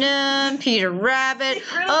of NIMH, Peter Rabbit.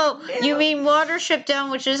 Secret of Oh, NIMH. you mean Watership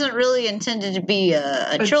Down, which isn't really intended to be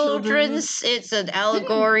a children's. It's an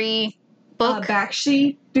allegory book.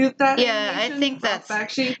 Bakshi do that? Yeah, I animation? think that's-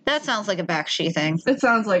 Bakshi. That sounds like a Bakshi thing. It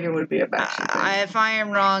sounds like it would be a Bakshi thing. If I am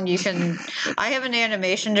wrong, you can. I have an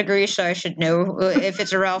animation degree, so I should know if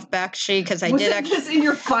it's a Ralph Bakshi because I was did it actually. just in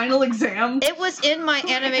your final exam? It was in my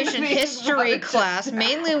animation history class.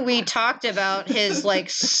 Mainly, we talked about his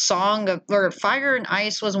song of, or Fire and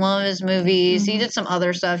Ice was one of his movies. He Mhm. did some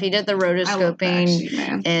other stuff. He did the I love rotoscoping Bakshi,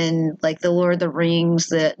 man. and the Lord of the Rings.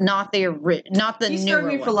 Not the He newer scarred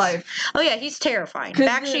me for ones. life. Oh yeah, he's terrifying. 'Cause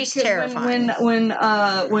Bakshi's when- terrifying.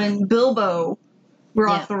 When Bilbo, we're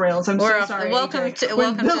Yeah. off the rails. I'm We're so off- sorry. welcome AJ. to-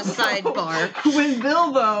 When welcome to Sidebar. When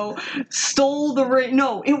Bilbo stole the ring,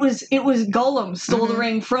 no, it was Gollum stole the Mhm.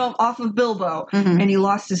 ring from off of Bilbo, Mhm. and he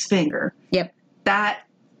lost his finger. Yep. That.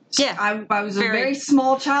 Yeah. I was a Very- very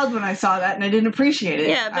small child when I saw that, and I didn't appreciate it.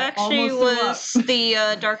 Yeah, I Bakshi almost threw was up.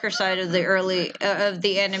 the darker side of the early of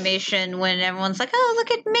the animation when everyone's like, "Oh,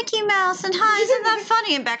 look at Mickey Mouse and hi, isn't that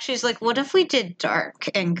funny?" And Bakshi's like, "What if we did dark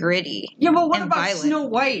and gritty?" Yeah, but what and about violent. Snow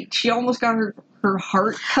White? She almost got her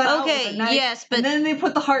heart cut out with Okay, a knife. yes, but and then they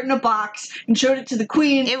put the heart in a box and showed it to the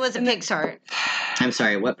queen. it was a pig's heart. I'm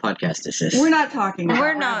sorry, what podcast is this? We're not talking about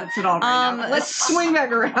We're not. rabbits at all right now. Let's swing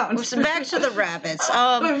back around. So back to the rabbits.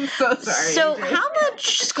 I'm so sorry. So AJ. how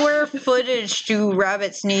much square footage do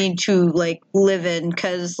rabbits need to live in?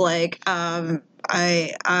 Because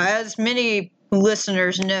I as many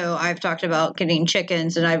listeners know, I've talked about getting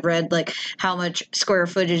chickens, and I've read like how much square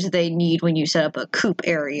footage they need when you set up a coop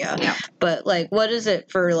area. Yeah. But like, what is it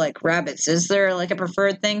for like rabbits? Is there like a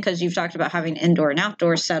preferred thing? Because you've talked about having indoor and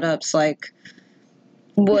outdoor setups. Like,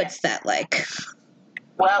 what's that like?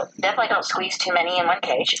 Well, definitely don't squeeze too many in one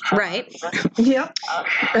cage. Right. Yep.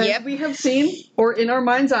 As Yep. we have seen, or in our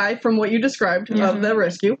mind's eye from what you described of the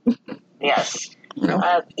rescue. Yes. No.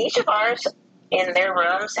 Each of ours in their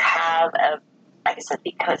rooms have a, I guess it'd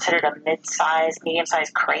be considered a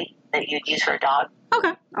medium-sized crate that you'd use for a dog.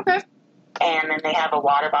 Okay. Okay. And then they have a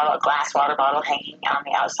glass water bottle hanging on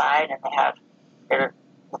the outside, and they have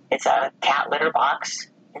it's a cat litter box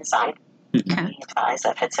inside. Okay. Medium size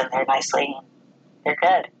that fits in there nicely, and they're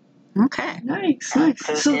good. Okay. Nice. And Nice.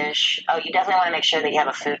 food So, dish. Oh, you definitely want to make sure that you have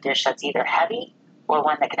a food dish that's either heavy or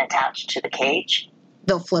one that can attach to the cage,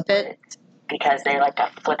 They'll flip it. because they like to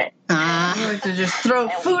flip it. Ah. you like to just throw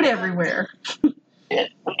food everywhere. We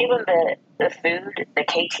give them the food, the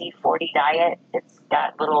KT40 diet. It's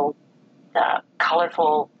got little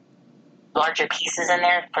colorful, larger pieces in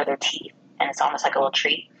there for their teeth, and it's almost like a little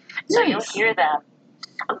treat. So you'll Nice. hear them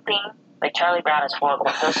scooping. Like Charlie Brown is horrible.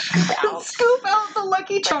 He'll scoop out. Scoop out the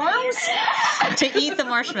Lucky Charms. To eat the The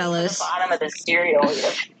marshmallows. bottom of the cereal.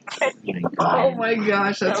 Oh my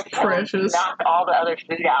gosh, that's He'll precious. knock all the other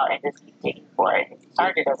food out and just keep digging for it.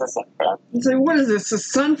 Sergeant does the same for them. You say, what is this? A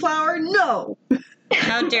sunflower? No.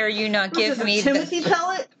 How dare you not Give give me the... Timothy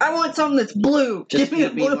pellet? I want something that's blue. Just Give me the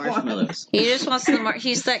give me blue one. marshmallows. He just wants the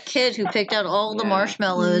he's that kid who picked out all the Yeah.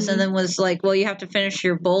 marshmallows and then was like, well, you have to finish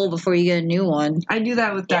your bowl before you get a new one. I do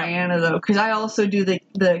that with Yeah. Diana though, because I also do the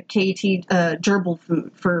KT gerbil food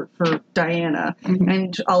for Diana, Mhm.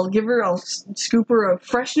 and I'll scoop her a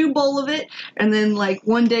fresh new bowl of it, and then like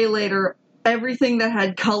one day later, everything that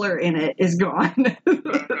had color in it is gone.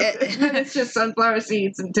 And it's just sunflower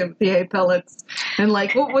seeds and Timothy hay pellets, and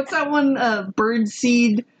like what's that one? Bird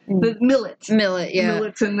seed, the millet. Millet, yeah.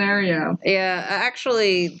 Millet's in there, yeah. Yeah,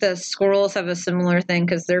 actually, the squirrels have a similar thing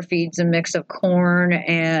because their feed's a mix of corn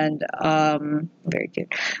and, very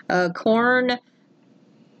cute, corn,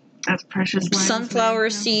 That's precious. lines sunflower there.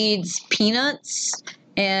 seeds, peanuts,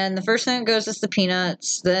 and the first thing that goes is the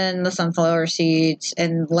peanuts, then the sunflower seeds,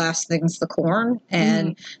 and last thing's the corn.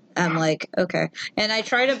 And I'm like, okay. And I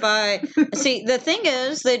try to buy. See, the thing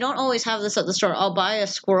is, they don't always have this at the store. I'll buy a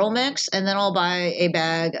squirrel mix, and then I'll buy a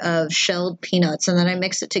bag of shelled peanuts, and then I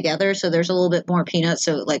mix it together so there's a little bit more peanuts,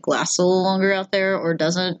 so it like lasts a little longer out there, or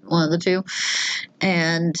doesn't, one of the two.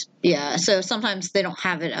 And yeah, so sometimes they don't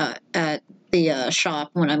have it at the shop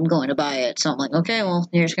when I'm going to buy it. So I'm like, okay, well,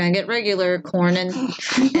 you're just gonna get regular corn and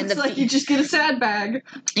It's the like you just get a sad bag.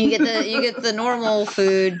 you get the normal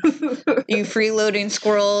food. You freeloading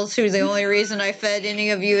squirrels, who the only reason I fed any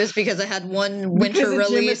of you is because I had one winter Because of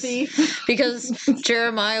release. Jimothy. Because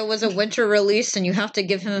Jeremiah was a winter release, and you have to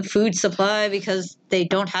give him a food supply because they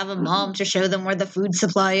don't have a mom to show them where the food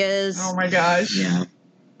supply is. Oh my gosh. Yeah.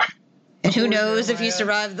 And who Poor knows if he Jeremiah.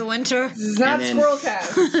 survived the winter? This is not And then- Squirrel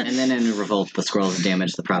Cast. And then in revolt, the squirrels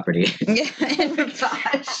damage the property. Yeah, Oh my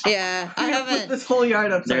gosh. yeah. I Put haven't. this whole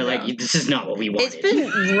yard upside They're down. like, this is not what we wanted. It's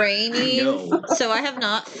been rainy, No. so I have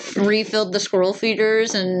not refilled the squirrel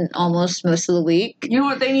feeders in almost most of the week. You know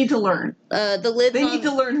what? They need to learn. The lids They on. need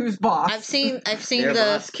to learn who's boss. I've seen They're the.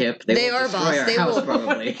 boss, Kip. They will are destroy boss. our They house, will-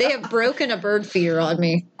 probably. They have broken a bird feeder on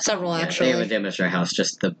me. Several, Yeah, actually. they haven't damaged our house,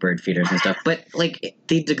 just the bird feeders and stuff. But like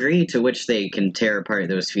the degree to which they can tear apart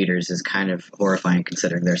those feeders is kind of horrifying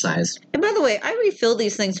considering their size. And by the way, I refill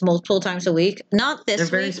these things multiple times a week. Not They're this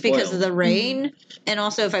very week because of spoiled. the rain. And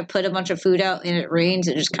also, if I put a bunch of food out and it rains,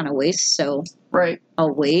 it just kind of wastes. So Right.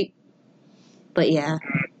 I'll wait. But yeah.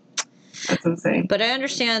 That's insane. But I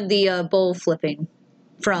understand the bowl flipping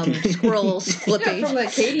from squirrels Yeah, flipping. from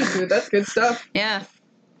that Katie food. That's good stuff. Yeah.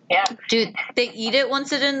 Yeah. Dude, they eat it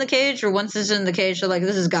once it's in the cage, or once it's in the cage, they're like,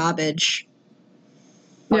 this is garbage.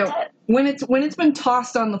 Yeah. What's that? When it's been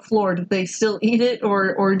tossed on the floor, do they still eat it,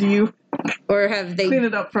 or do you Or have they clean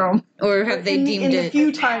it up from? or have they in, deemed in the it?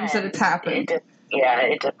 few times that it's happened?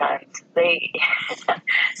 It depends. They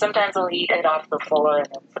sometimes they'll eat it off the floor, and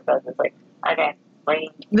then sometimes it's like, okay, wait.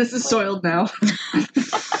 This is soiled now.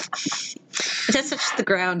 That's such the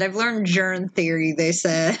ground. I've learned germ theory, they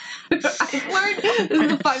said. I've learned this is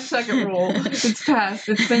the 5-second rule. It's passed.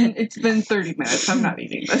 It's been 30 minutes. I'm not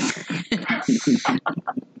eating this.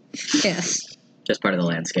 Yes. Just part of the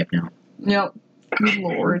landscape now. Yep. Good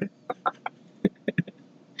lord.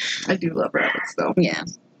 I do love rabbits though. Yeah.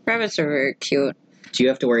 Rabbits are very cute. Do you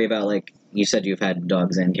have to worry about, like, you said you've had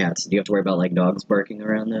dogs and cats. Do you have to worry about, like, dogs barking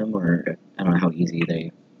around them? Or I don't know how easy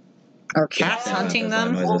they... Or cats Yeah, hunting that's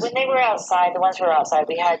them. what Well, when they were outside, the ones who were outside,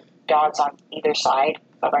 we had dogs on either side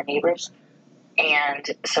of our neighbors. And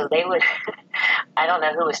so they would, I don't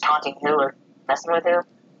know who was taunting who or messing with who.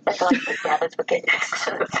 I feel like the rabbits would get next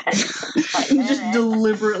to the fence. Like, You just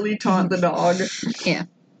deliberately taunt the dog. Yeah.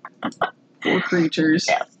 Poor creatures.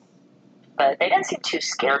 Yeah. But they didn't seem too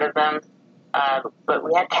scared of them. But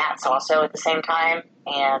we had cats also at the same time,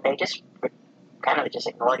 and they just kind of just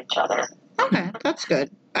ignored each other. Okay, that's good.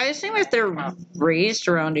 I assume if they're raised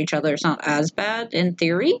around each other, it's not as bad in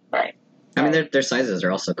theory. Right. I mean, their sizes are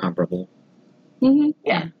also comparable. Mm-hmm.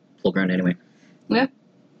 Yeah. Full grown anyway.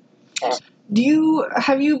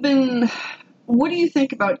 What do you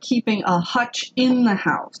think about keeping a hutch in the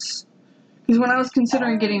house? Because when I was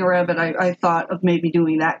considering getting a rabbit, I thought of maybe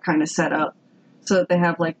doing that kind of setup so that they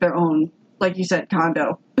have like their own, like you said,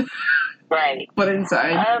 condo, Right. but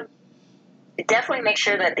inside. Definitely make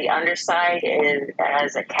sure that the underside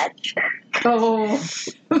has a catch. Oh,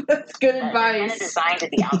 that's good They're kind of advice. designed to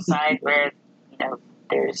be outside where,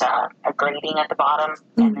 there's a grating at the bottom,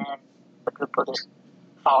 and then the poop will just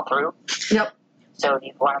fall through. Yep. So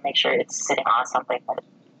you want to make sure it's sitting on something that it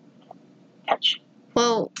can catch.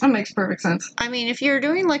 Well, That makes perfect sense. I mean, if you're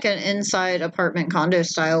doing like an inside apartment condo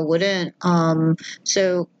style, wouldn't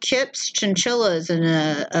so Kip's chinchilla is in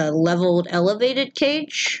a leveled, elevated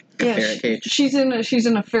cage. Yeah, Ferret cage. she's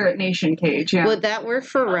in a Ferret Nation cage. Yeah. Would that work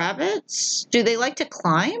for rabbits? Do they like to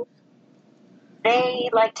climb? They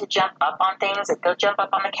like to jump up on things. They'll jump up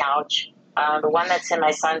on the couch. The one that's in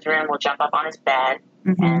my son's room will jump up on his bed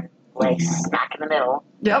and lay smack in the middle.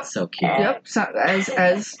 Yep. So cute. Yep. So, as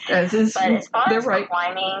is. But as far They're as right.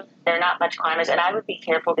 climbing, they're not much climbers, and I would be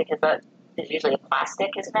careful because that is usually a plastic,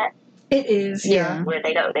 isn't it? It is. Yeah. Where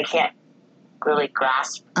they can't really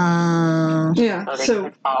grasp, Yeah. so they So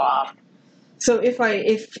could fall off. So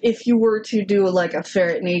if you were to do like a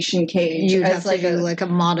Ferret Nation cage, You'd as have like to do like a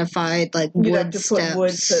modified like you'd wood have to steps. put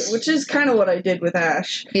wood, which is kind of what I did with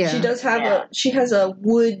Ash. Yeah. She does have Yeah. she has a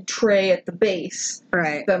wood tray at the base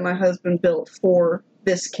Right. that my husband built for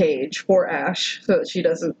this cage for Ash, so that she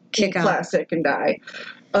doesn't Kick eat out. plastic and die.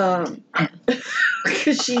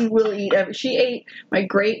 Because she will eat she ate my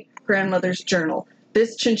great grandmother's journal.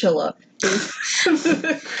 This chinchilla is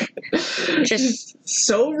just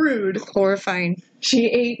so rude. Horrifying. She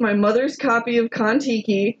ate my mother's copy of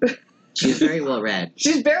Kon-Tiki. She's very well read.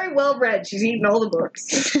 She's very well read. She's eaten all the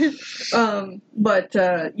books.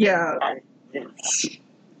 Yeah.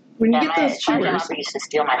 When you get those My chewers. grandmother used to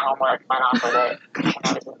steal my homework, went off with it when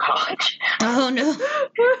I was in college. Oh no.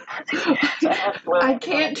 I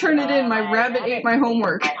can't turn it in. My rabbit ate my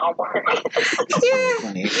homework. My homework. Yeah.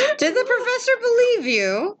 Funny. Did the professor believe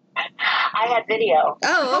you? I had video.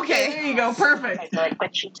 Oh, Okay, okay. there you go. Perfect.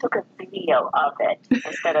 But she took a video of it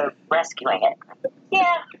instead of rescuing it.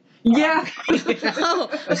 Yeah. Yeah. Oh,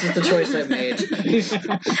 This is the choice I've made.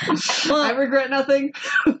 I well, regret nothing.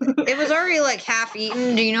 it was already like half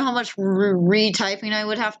eaten. Do you know how much retyping I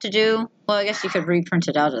would have to do? Well, I guess you could reprint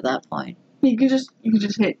it out at that point. You can just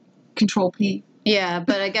hit Control P. Yeah,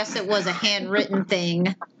 but I guess it was a handwritten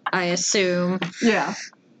thing, I assume. Yeah.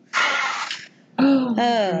 Oh,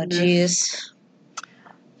 goodness. jeez.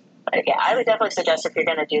 But yeah, I would definitely suggest if you're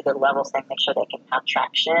going to do the levels thing, make sure they can have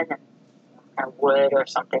traction and wood or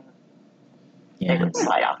something they Yeah. would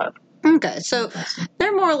slide off of. Okay, so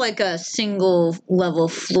they're more like a single level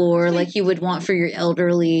floor, like you would want for your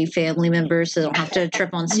elderly family members, so they don't have to trip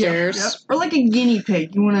on stairs. Yep. Or like a guinea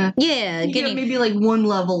pig. You want to Yeah, get guinea. maybe like one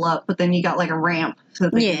level up, but then you got like a ramp. So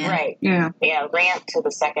that they can- Yeah. Right. Yeah. Yeah, ramp to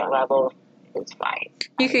the second level is fine.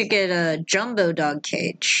 You could get a jumbo dog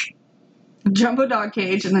cage. Jumbo dog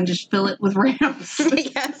cage and then just fill it with ramps.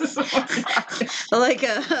 Yes. Like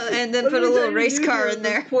and then What put a are we little trying to race do car here in with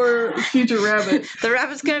there. this poor future rabbit. The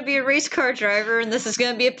rabbit's gonna be a race car driver, and this is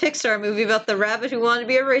gonna be a Pixar movie about the rabbit who wanted to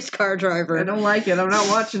be a race car I driver. don't like it. I'm not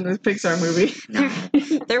watching this Pixar movie. No.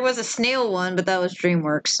 There was a snail one, but that was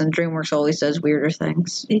DreamWorks, and DreamWorks always does weirder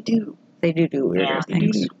things. They do. They do weirder Yeah, They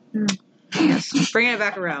things. do. Yes, bringing it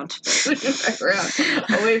back around. Back around.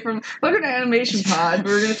 Away from. Welcome to Animation Pod.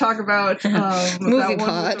 We're going to talk about Movie that one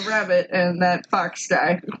pod. with the rabbit and that fox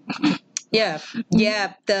guy. Yeah,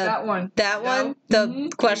 That one. that No. one, the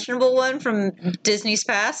Mhm. questionable one from Disney's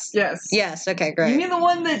past. Yes. Yes. Okay. You Great. mean the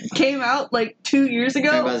one that came out like 2 years Talking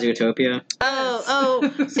ago? about Zootopia. Oh.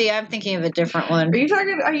 See, I'm thinking of a different one.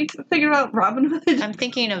 Are you thinking about Robin Hood? I'm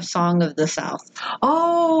thinking of Song of the South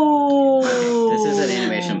Oh. This is an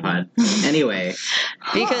animation pod. Anyway,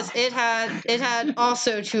 because it had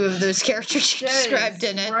also two of those characters you Yes, described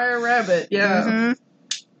in it. Briar Rabbit, yeah. Mhm.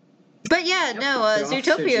 But yeah, no, The Officer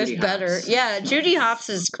Zootopia is Judy better. Hopps. Yeah, Judy Hopps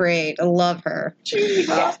is great. I love her. Judy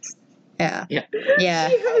Hopps. Yeah. Yeah. Yeah.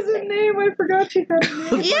 She has a name. I forgot she had a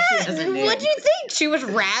name. Yeah. She has a name. What'd you think? She was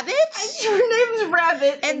Rabbit? Her name's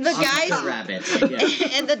Rabbit. And the Officer guy's Rabbit. Yeah.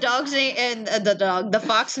 and the dog's name and the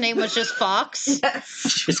fox name was just Fox. Yes.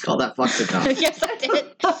 Just call that fox a dog. Yes, I did.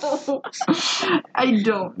 I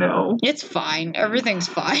don't know. It's fine. Everything's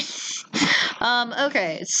fine.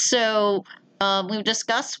 Okay, so we've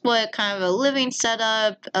discussed what kind of a living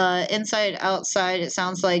setup, inside, outside. It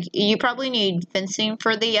sounds like you probably need fencing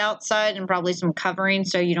for the outside and probably some covering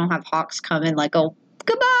so you don't have hawks come in like, oh,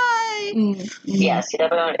 goodbye. Yes, you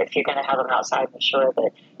never know if you're going to have them outside for sure.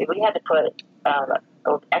 But if we had to put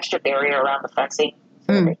an extra barrier around the fencing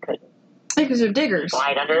so that they couldn't Because they're diggers.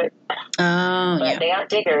 glide under it. Oh, But yeah. they are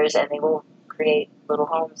diggers, and they will create little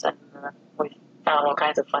homes. And we found all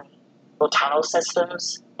kinds of funny little tunnel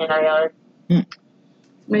systems in our yard.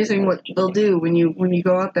 Amazing what they'll do when you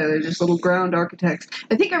go out there. They're just little ground architects.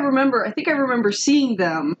 I think I remember seeing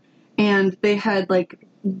them, and they had like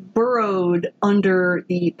burrowed under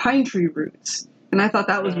the pine tree roots, and I thought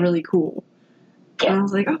that was really cool. And I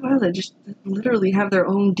was like, oh wow, they just literally have their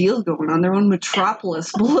own deal going on, their own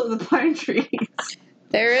metropolis below the pine trees.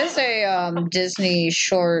 There is a Disney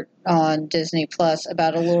short on Disney Plus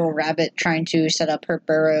about a little rabbit trying to set up her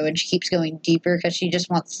burrow, and she keeps going deeper because she just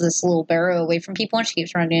wants this little burrow away from people, and she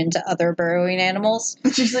keeps running into other burrowing animals.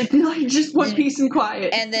 And she's like, no, I just want peace and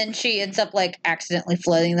quiet. And then she ends up like accidentally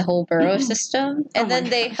flooding the whole burrow system, and Oh my then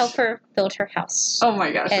they gosh. help her build her house. Oh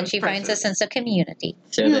my gosh. And that's she finds a precious. sense of community,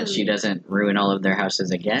 So that she doesn't ruin all of their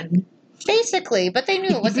houses again. basically. But they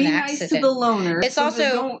knew it was Be an nice accident. to the loner. It's so they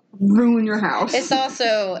also- don't ruin your house. It's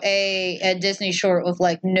also a Disney short with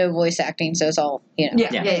like no voice acting, so it's all yeah.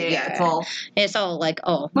 It's all like,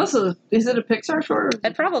 oh, Also, is it a Pixar short? Or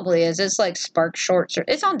it probably is. It's like Spark Shorts.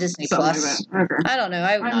 It's on Disney something like Plus. that? Okay. I don't know.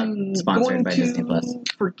 I'm sponsored going by to Disney Plus.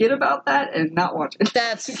 forget about that and not watch it.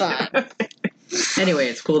 That's fine. Anyway,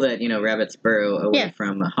 it's cool that rabbits burrow away Yeah.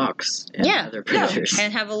 from hawks and Yeah. other predators.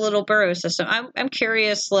 And have a little burrow system. I'm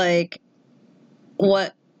curious, like,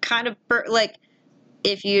 what kind of like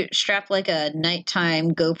if you strap like a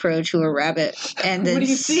nighttime GoPro to a rabbit, and then What do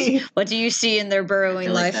you see? What do you see in their I burrowing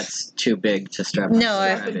feel like life? that's too big to strap. No, onto I-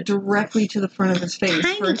 a Strap it rabbit. directly to the front of his face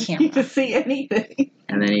Tiny for you camera. to see anything.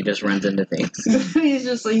 And then he just runs into things. He's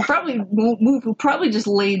just like, he probably won't move. He'll probably just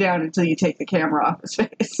lay down until you take the camera off his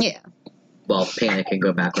face. Yeah. Well, Panic can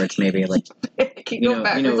go backwards, maybe. Like It can go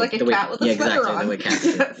backwards like a the way- cat with a yeah, sweater exactly, on. the way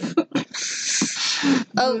cats do. Yes.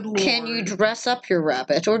 Oh, Good can Lord. you dress up your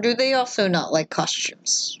rabbit, or do they also not like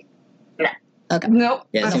costumes? Nope.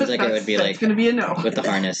 Yeah, it seems like it would be that's like going to be a no. with the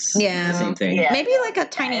harness. Yeah. Same thing. Yeah. Maybe like a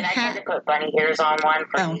tiny And I tried to hat. put bunny ears on one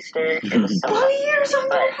for Oh. Easter. It was so Bunny ears on the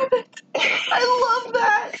But- rabbit. I love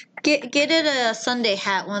that. Get it a Sunday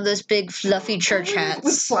hat, one of those big fluffy church With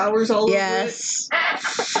hats. flowers all Yes.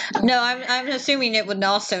 No, I'm assuming it would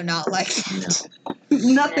also not like that. over it.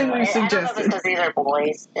 Nothing No, we I don't know if it's suggested. because these are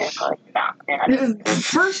boys. They're probably not. They're not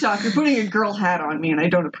First off, you're putting a girl hat on me, and I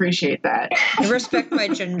don't appreciate that. Respect my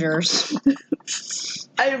genders.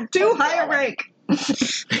 I am too high a rank.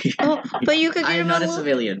 Oh, but you could I get am him not a little-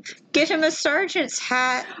 civilian. get him a sergeant's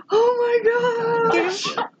hat. Oh my Get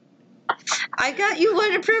gosh. him. I got you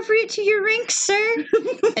one appropriate to your rank, sir.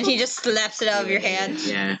 And he just slaps it out of your hand.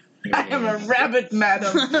 Yeah. I am a rabbit,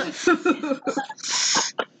 madam.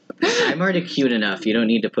 I'm already cute enough. You don't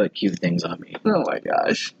need to put cute things on me. Oh my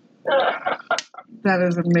gosh, that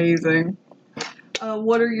is amazing.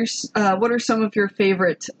 What are some of your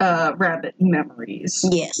favorite rabbit memories?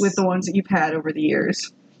 Yes. With the ones that you've had over the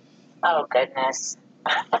years. Oh, goodness.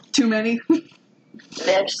 Too many?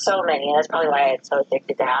 There's so many. That's probably why I'm so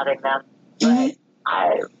addicted to having them. But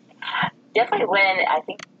I definitely I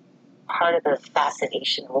think part of the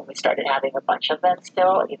fascination when we started having a bunch of them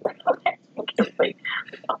still, even though I think it's like,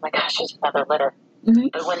 oh my gosh, there's another litter.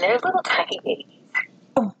 Mhm. But when they're little tiny babies,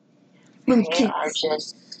 Little they kids. are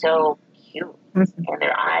just so cute. Mhm. And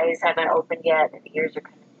their eyes haven't opened yet, and the ears are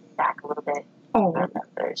kind of back a little bit. Oh, And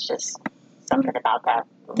there's just something about that.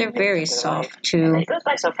 They're very Their soft life. too. And it goes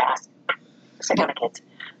by so fast. Just like having kids.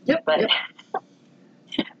 yep. But yep.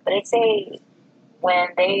 but I'd say when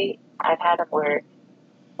I've had them where,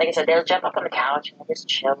 like I said, they'll jump up on the couch and they just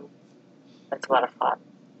chill. That's a lot of fun.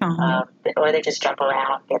 Uh-huh. Or they just jump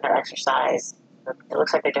around, get their exercise. It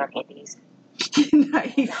looks like they're doing indies.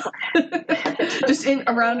 Nice. Just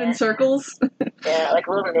around in circles. Yeah, like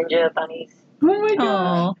little ninja bunnies. Oh my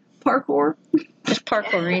god. Oh, Parkour. just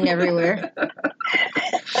parkouring everywhere.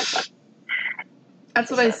 That's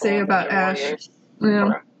what I say about Ninja Ash. warriors.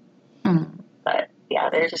 Yeah. Hmm. But yeah,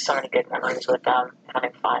 there's just so many good memories with them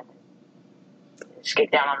having fun. Just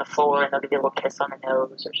get down on the floor and they'll give you a little kiss on the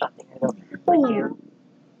nose or something. Or they'll lick you.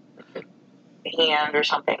 hand or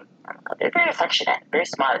something. I don't know. They're very affectionate, very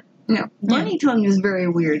smart. Yeah, bunny tongue is very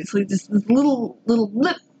weird. It's like this little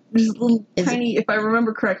lip, this little Is tiny. If I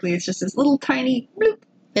remember correctly, it's just this little tiny bloop.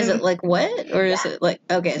 Is it like wet or is it like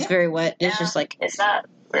okay? It's Yeah. very wet. It's Yeah. just like It's not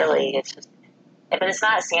really. It's just, but it's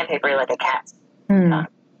not sandpaper like a cat's.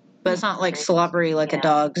 but it's not like slobbery like a Yeah.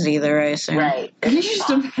 dog's either. I assume. Right. Can you just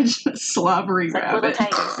imagine a slobbery It's like little rabbit?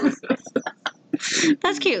 tiny pieces.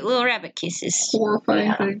 That's cute. Little rabbit kisses. Horrifying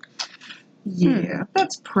Yeah. thing. Yeah,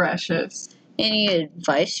 that's precious. Any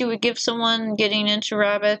advice you would give someone getting into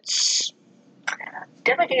rabbits?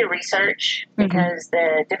 Definitely do your research Mhm. because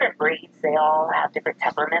the different breeds, they all have different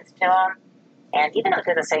temperaments to them. And even though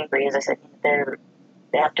they're the same breed, as I said,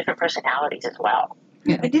 they have different personalities as well.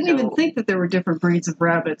 I didn't even So- think that there were different breeds of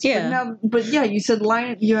rabbits. Yeah. But yeah, you said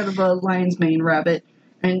lion. You have a lion's mane rabbit,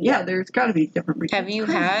 and yeah, there's got to be different breeds. Have you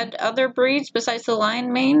Crazy. had other breeds besides the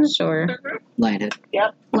lion manes or? Lionhead.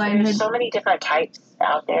 Yep. Lionhead? There's so many different types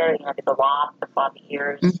out there. You know, the lop, the floppy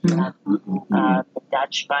ears, Mhm. the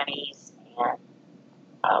Dutch bunnies, and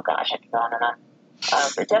oh gosh, I can go on and on.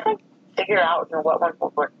 But definitely figure out what one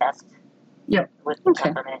will work best. Yep. With the Okay.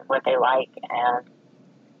 temperament, what they like, and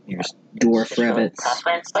Here's dwarf just really rabbits.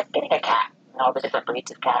 preference, like getting a cat. And all the different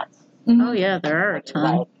breeds of cats. Mhm. Oh yeah, there are a ton.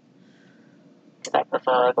 Like, 'cause I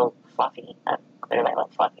prefer the fluffy. Clearly, I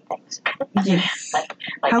like fluffy things. Yes. like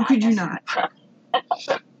How could you Agnes not? from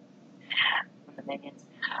the Minions.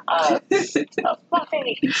 So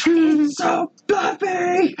fluffy. It's so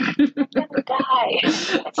fluffy. Never die.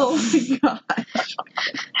 Oh my gosh,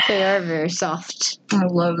 They are very soft. I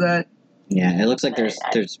love that. Yeah, it looks like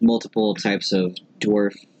there's multiple types of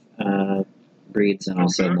dwarf breeds and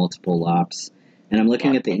also Mhm. multiple lops. And I'm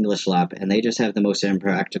looking at the English lop, and they just have the most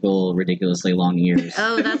impractical, ridiculously long ears.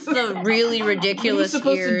 Oh, that's the really ridiculous What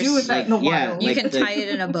are you supposed ears. to do with that in the Like, yeah, wild? You like can the- tie it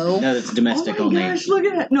in a bow. No, that's domestic oh my only. gosh, look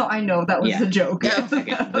at that. No, I know, that was Yeah. the joke. Yeah.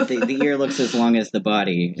 Okay, but the ear looks as long as the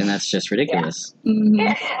body, and that's just ridiculous.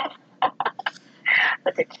 Mhm.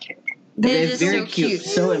 But they're cute. It It's is very so cute, cute.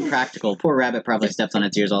 so impractical. Poor rabbit probably steps on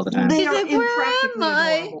its ears all the time. They He's are like, where am impractically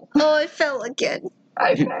I? adorable. Oh, I fell again.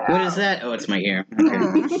 What is that? Oh, it's my ear.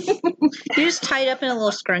 Okay. You just tied up in a little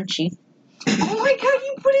scrunchie. Oh my god,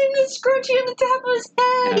 you put in a scrunchie on the top of his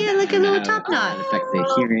head. Yeah, like a little I don't know top how knot. it would affect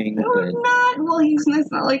the hearing, No, but not. Well,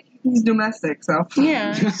 it's not like he's domestic, so.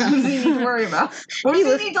 Yeah. What does he need to worry about? What He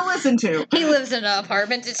does was- he need to listen to? He lives in an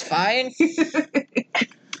apartment. It's fine.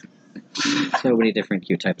 so many different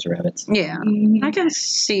cute types of rabbits. Yeah. Mhm. I can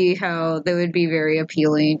see how they would be very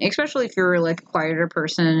appealing, especially if you're like a quieter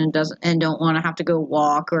person and don't want to have to go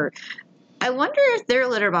walk. Or I wonder if their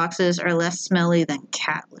litter boxes are less smelly than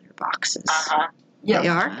cat litter boxes. Uh-huh. They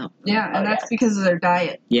Yeah, are. Wow. yeah, and Oh, that's yeah. because of their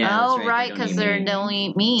diet. Yeah. Oh, that's right, don't because eat they meat. don't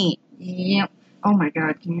eat meat. Yep. Oh my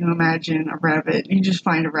god, can you imagine a rabbit? You just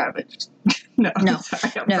find a rabbit. No. No.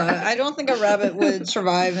 Sorry, I'm No, sorry. I don't think a rabbit would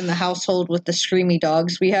survive in the household with the screamy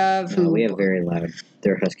dogs we have. No, Who we have very loud.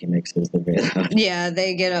 They're husky mixes. They're very loud. yeah,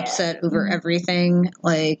 they get upset over everything.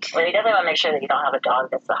 Like, Well, you definitely want to make sure that you don't have a dog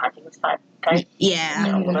that's the hunting type. yeah,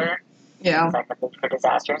 They're older. Yeah. That could lead for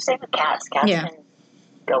disaster. Same with cats. Cats Yeah. can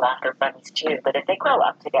go after bunnies too, but if they grow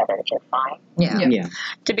up together, they're fine. yeah. Yeah. Yeah.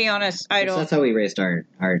 To be honest, I don't. That's how we raised our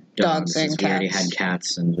Dogs dogs. and is we already cats. had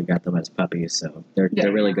cats, and we got them as puppies, so they're Yeah.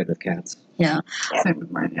 really good with cats. Same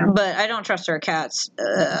with mine, yeah. But I don't trust our cats No.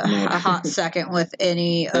 a hot second with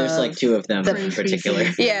any. There's of, like two of them the in particular.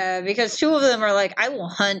 species. Yeah, because two of them are like, I will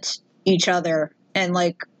hunt each other, and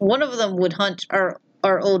like one of them would hunt our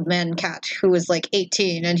old man cat who was like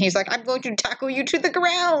 18, and he's like, I'm going to tackle you to the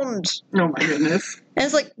ground. Oh my goodness. And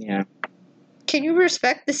it's like, Yeah. can you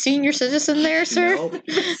respect the senior citizen there, sir? Nope.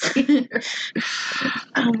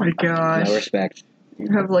 Oh my gosh. No respect. You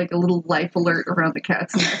have like a little life alert around the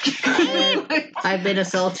cat's neck. I've been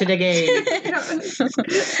assaulted again.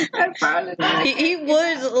 I found it. He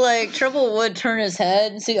would like Trouble would turn his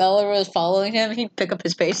head and see Oliver was following him. He'd pick up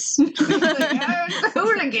his pace. The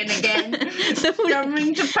hooligan again.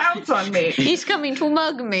 Coming to pounce on me. He's coming to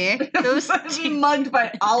mug me. Those I'm being mugged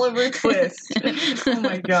by Oliver Twist. Oh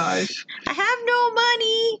my gosh. I have no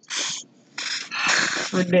money.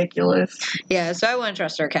 Ridiculous. Yeah, so I wouldn't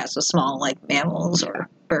trust our cats with small like mammals or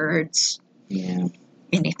birds, Yeah.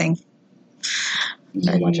 anything.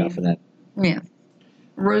 Gotta watch out for that. Yeah.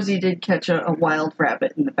 Rosie did catch a wild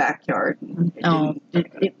rabbit in the backyard. Oh.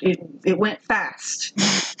 It went fast.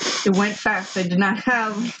 It went fast. I did not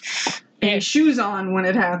have any shoes on when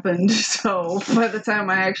it happened, so by the time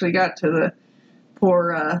I actually got to the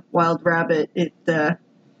poor wild rabbit, it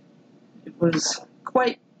was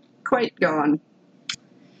quite gone.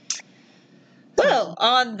 Well, So,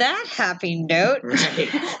 on that happy note, Right.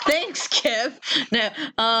 thanks, Kip. No,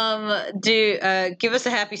 give us a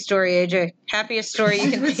happy story, AJ. Happiest story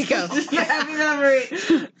you can think of. Just a happy memory.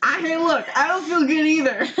 Hey, look, I don't feel good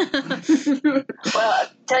either. Well, I'll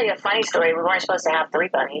tell you a funny story. We weren't supposed to have 3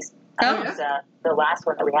 bunnies. Oh. It was, the last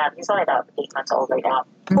one that we had, he's only about 8 months old right now.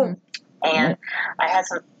 Mhm. And I had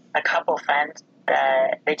a couple friends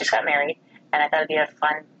that they just got married, and I thought it'd be a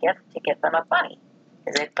fun gift to give them a bunny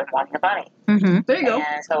because they've been wanting a bunny. Mm-hmm. There you go.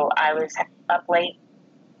 And so I was up late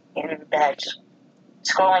in bed, just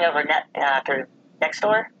scrolling over through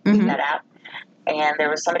Nextdoor, Mhm. that app, and there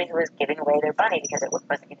was somebody who was giving away their bunny because it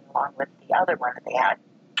wasn't getting along with the other one that they had.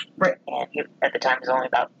 Right. And he, at the time, was only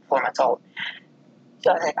about 4 months old. So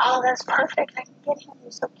I was like, oh, that's perfect. I can get him.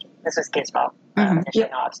 He's so cute. This was Gizmo, Mhm. initially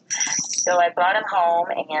Hobbs. So I brought him home,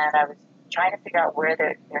 and I was trying to figure out where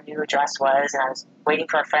their new address was, and I was waiting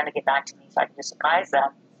for a friend to get back to me so I could just surprise them.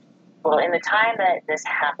 Well, in the time that this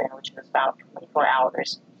happened, which was about 24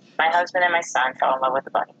 hours, my husband and my son fell in love with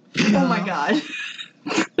the bunny. Oh my god.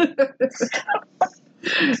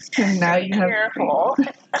 And now you have Careful.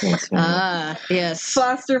 Ah, yes.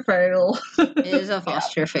 foster fail. It is a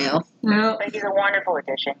foster fail. No. But he's a wonderful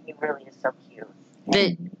addition. He really is so cute.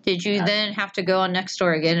 Did you then have to go on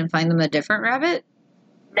Nextdoor again and find them a different rabbit?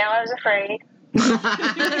 Now I was afraid.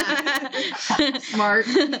 Smart.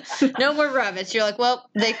 No more rabbits. You're like, well,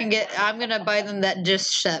 they can get. I'm gonna buy them that dish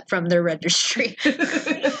set from their registry.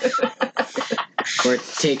 Or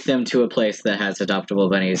take them to a place that has adoptable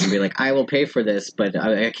bunnies and be like, I will pay for this, but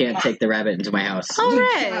I can't take the rabbit into my house. All You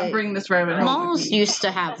cannot right. bring this rabbit home. Malls used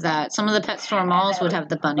to have that. Some of the pet store malls would have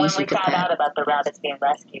the When bunnies we you could found out pet. about the rabbits being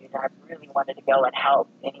rescued, I really wanted to go and help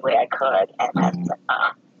any way I could. And then,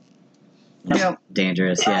 Yep.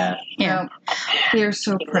 Dangerous, yeah. Yeah. They're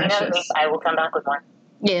so he precious. knows I will come back with one.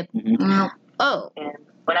 Yeah. Yep. Oh. And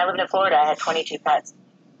when I lived in Florida, I had 22 pets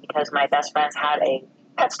because my best friends had a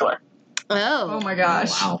pet store. Oh. Oh my gosh.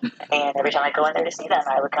 Wow. And every time I go in there to see them,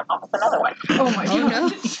 I would come home with another one. Oh my Oh, no.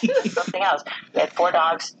 gosh. Something else. We had 4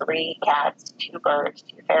 dogs, 3 cats, 2 birds,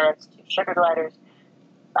 2 ferrets, 2 sugar gliders,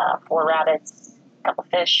 4 rabbits, a couple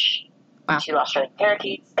fish, Wow. 2 Australian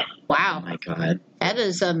parakeets. Oh Wow. my god. That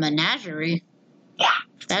is a menagerie. Yeah.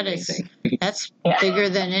 That is. Amazing. That's Yeah. bigger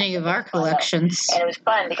than any of our collections. And it was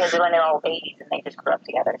fun because when they're all babies and they just grew up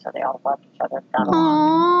together, so they all loved each other. Got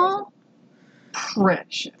along. Aww.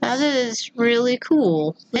 Precious. That is really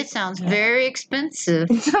cool. It sounds very expensive.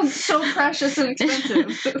 It sounds so precious and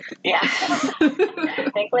expensive. Yeah.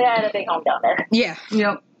 Thankfully, I had a big home down there. Yeah.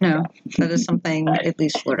 Yep. No, that is something at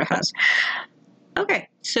least Florida has. Okay,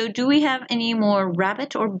 so do we have any more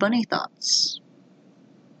rabbit or bunny thoughts?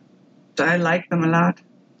 I like them a lot.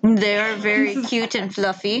 They are very cute and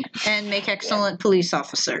fluffy and make excellent police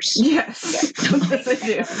officers. Yes. Yes, I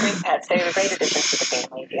do. Great pets. They're a great addition to the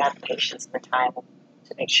family if you have the patience and the time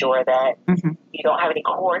to make sure that Mhm. you don't have any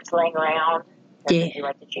cords laying around. Yeah. You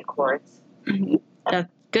like to chew cords. Good That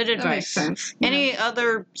makes advice. sense. Any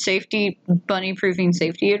other safety, bunny proofing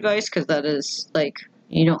safety advice? Because that is like,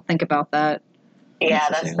 you don't think about that. Yeah, that's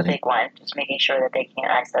the Necessarily. big one. Just making sure that they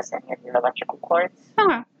can't access any of your electrical cords.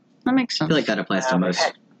 Okay, that makes I sense. feel like that applies to We've most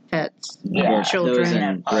had- Pets, Yeah. children. those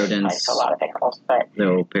and rodents, A lot of animals, but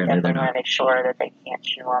though apparently definitely they're want to not. make sure that they can't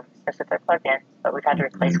chew them, especially if they're plugged in. But we've had to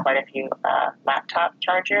replace quite a few laptop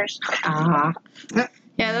chargers. Ah.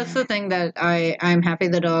 Yeah, that's the thing that I'm happy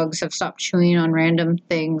the dogs have stopped chewing on random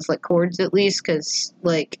things like cords at least, because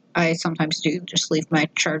like I sometimes do just leave my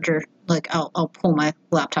charger, like I'll pull my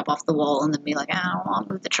laptop off the wall and then be like, I don't want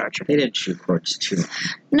to move the charger. They did shoot cords too.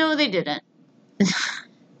 No, they didn't.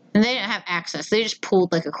 And they didn't have access. They just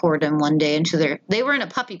pulled like a cord in one day into they were in a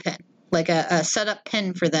puppy pen, like a set up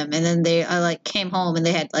pen for them. And then I like came home and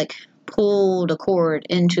they had like pulled a cord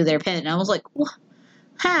into their pen. And I was like, what?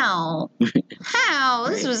 How? How?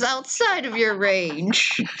 This Right. was outside of your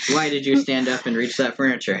range. Why did you stand up and reach that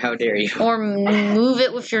furniture? How dare you? Or move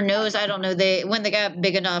it with your nose. I don't know. When they got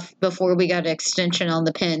big enough before we got an extension on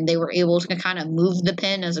the pen, they were able to kind of move the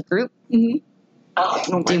pen as a group. Mm-hmm. Oh,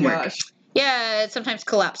 Oh my Teamwork. gosh. Yeah, it sometimes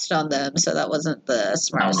collapsed on them, so that wasn't the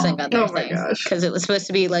smartest Oh. thing on their Oh my thing. gosh. Because it was supposed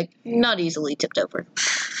to be like not easily tipped over.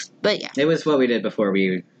 But yeah. It was what we did before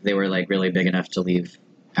they were like really big enough to leave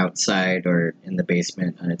outside or in the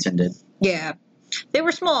basement unattended. Yeah. They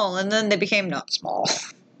were small and then they became not small.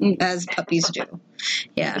 As puppies do.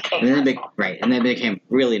 Yeah. And then and they became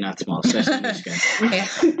really not small, especially in Michigan. Yeah.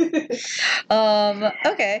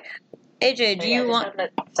 Okay. AJ, do you want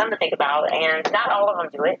something to think about? And not all of them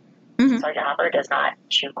do it. Mhm. Sergeant Hopper does not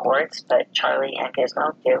chew cords, but Charlie and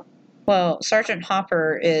Gizmo do. Well, Sergeant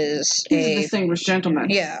Hopper is He's a a distinguished gentleman.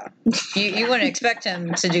 yeah. You wouldn't expect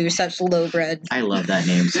him to do such lowbred. I love that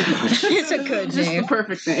name so much. It's a good Just name. the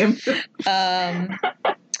perfect name.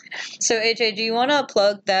 So AJ, do you want to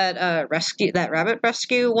plug that rabbit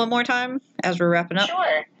rescue one more time as we're wrapping up?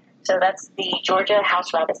 Sure. So that's the Georgia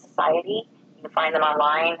House Rabbit Society. You can find them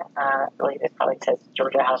online. I believe it probably says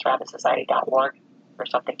georgiahouserabbitsociety.org or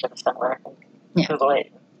something to the similar. Yeah. Google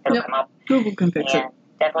it. It'll Yep. come up. Google can fix it. And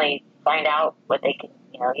definitely find out what they can,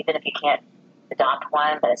 even if you can't adopt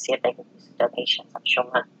one, but see if they can use donations, I'm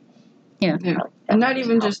sure. Yeah. Yeah. And not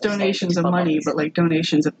even just donations of money, but like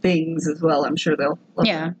donations of things as well. I'm sure they'll love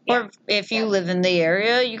Yeah. it. Or if you live in the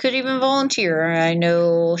area, you could even volunteer. I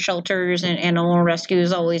know shelters and animal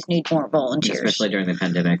rescues always need more volunteers. Especially during the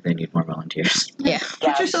pandemic, they need more volunteers. Yeah.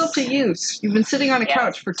 Put yourself to use. You've been sitting on a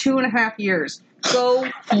couch for 2.5 years. Go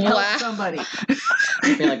help Wow. somebody.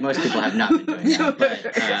 I feel like most people have not been doing that,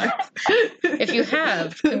 but If you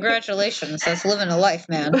have, congratulations. That's living a life,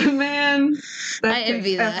 man. Man, that I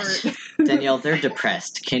envy takes that. effort. Danielle, they're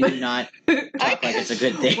depressed. Can you not talk like it's a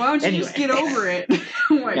good thing? Why don't you Anyway. just get over it?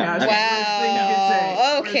 Oh my No, gosh. okay.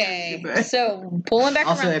 Wow. Worst thing Okay. you could say. So pulling back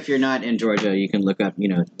Also, around. if you're not in Georgia, you can look up,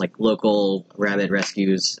 like local rabbit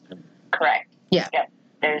rescues. Correct. Yeah. Yep.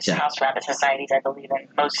 There's Yeah. house rabbit societies, I believe, in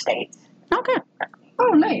most states. Okay.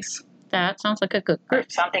 Oh, nice. That sounds like a good group.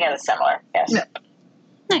 Something of the similar, yes. Yeah.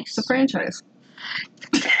 Nice. It's a franchise.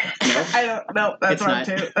 Nope. I don't know. That's It's wrong not.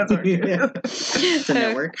 too. That's wrong too. It's a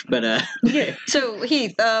network, but So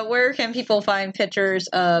Heath, where can people find pictures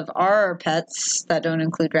of our pets that don't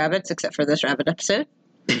include rabbits, except for this rabbit episode?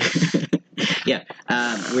 yeah,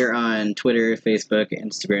 we're on Twitter, Facebook,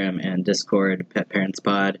 Instagram, and Discord. Pet Parents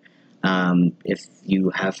Pod. If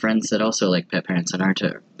you have friends that also like pet parents and aren't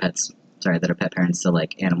pets, that are pet parents that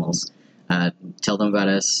like animals, tell them about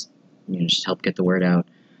us. Just help get the word out.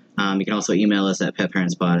 You can also email us at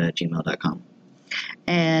petparentspod@gmail.com.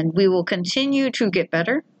 And we will continue to get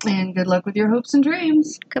better. And good luck with your hopes and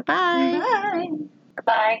dreams. Goodbye.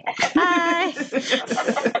 Bye. Bye. Bye.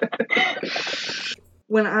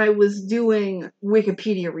 When I was doing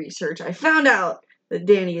Wikipedia research, I found out that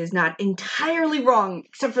Danny is not entirely wrong,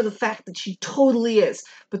 except for the fact that she totally is.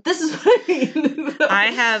 But this is what I mean. I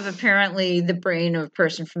have apparently the brain of a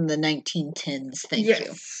person from the 1910s. Thank you.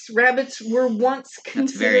 Yes, rabbits were once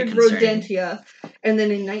That's very considered concerning. rodentia, and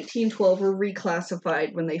then in 1912 were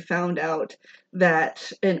reclassified when they found out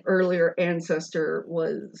that an earlier ancestor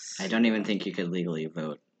was I don't even think you could legally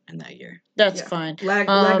vote in that year. That's Yeah. fine.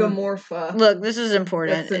 Lagomorpha. Look, this is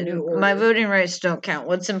important. That's the new order. My voting rights don't count.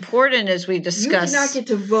 What's important is we You discuss. did not get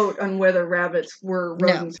to vote on whether rabbits were No.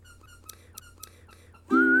 rodents.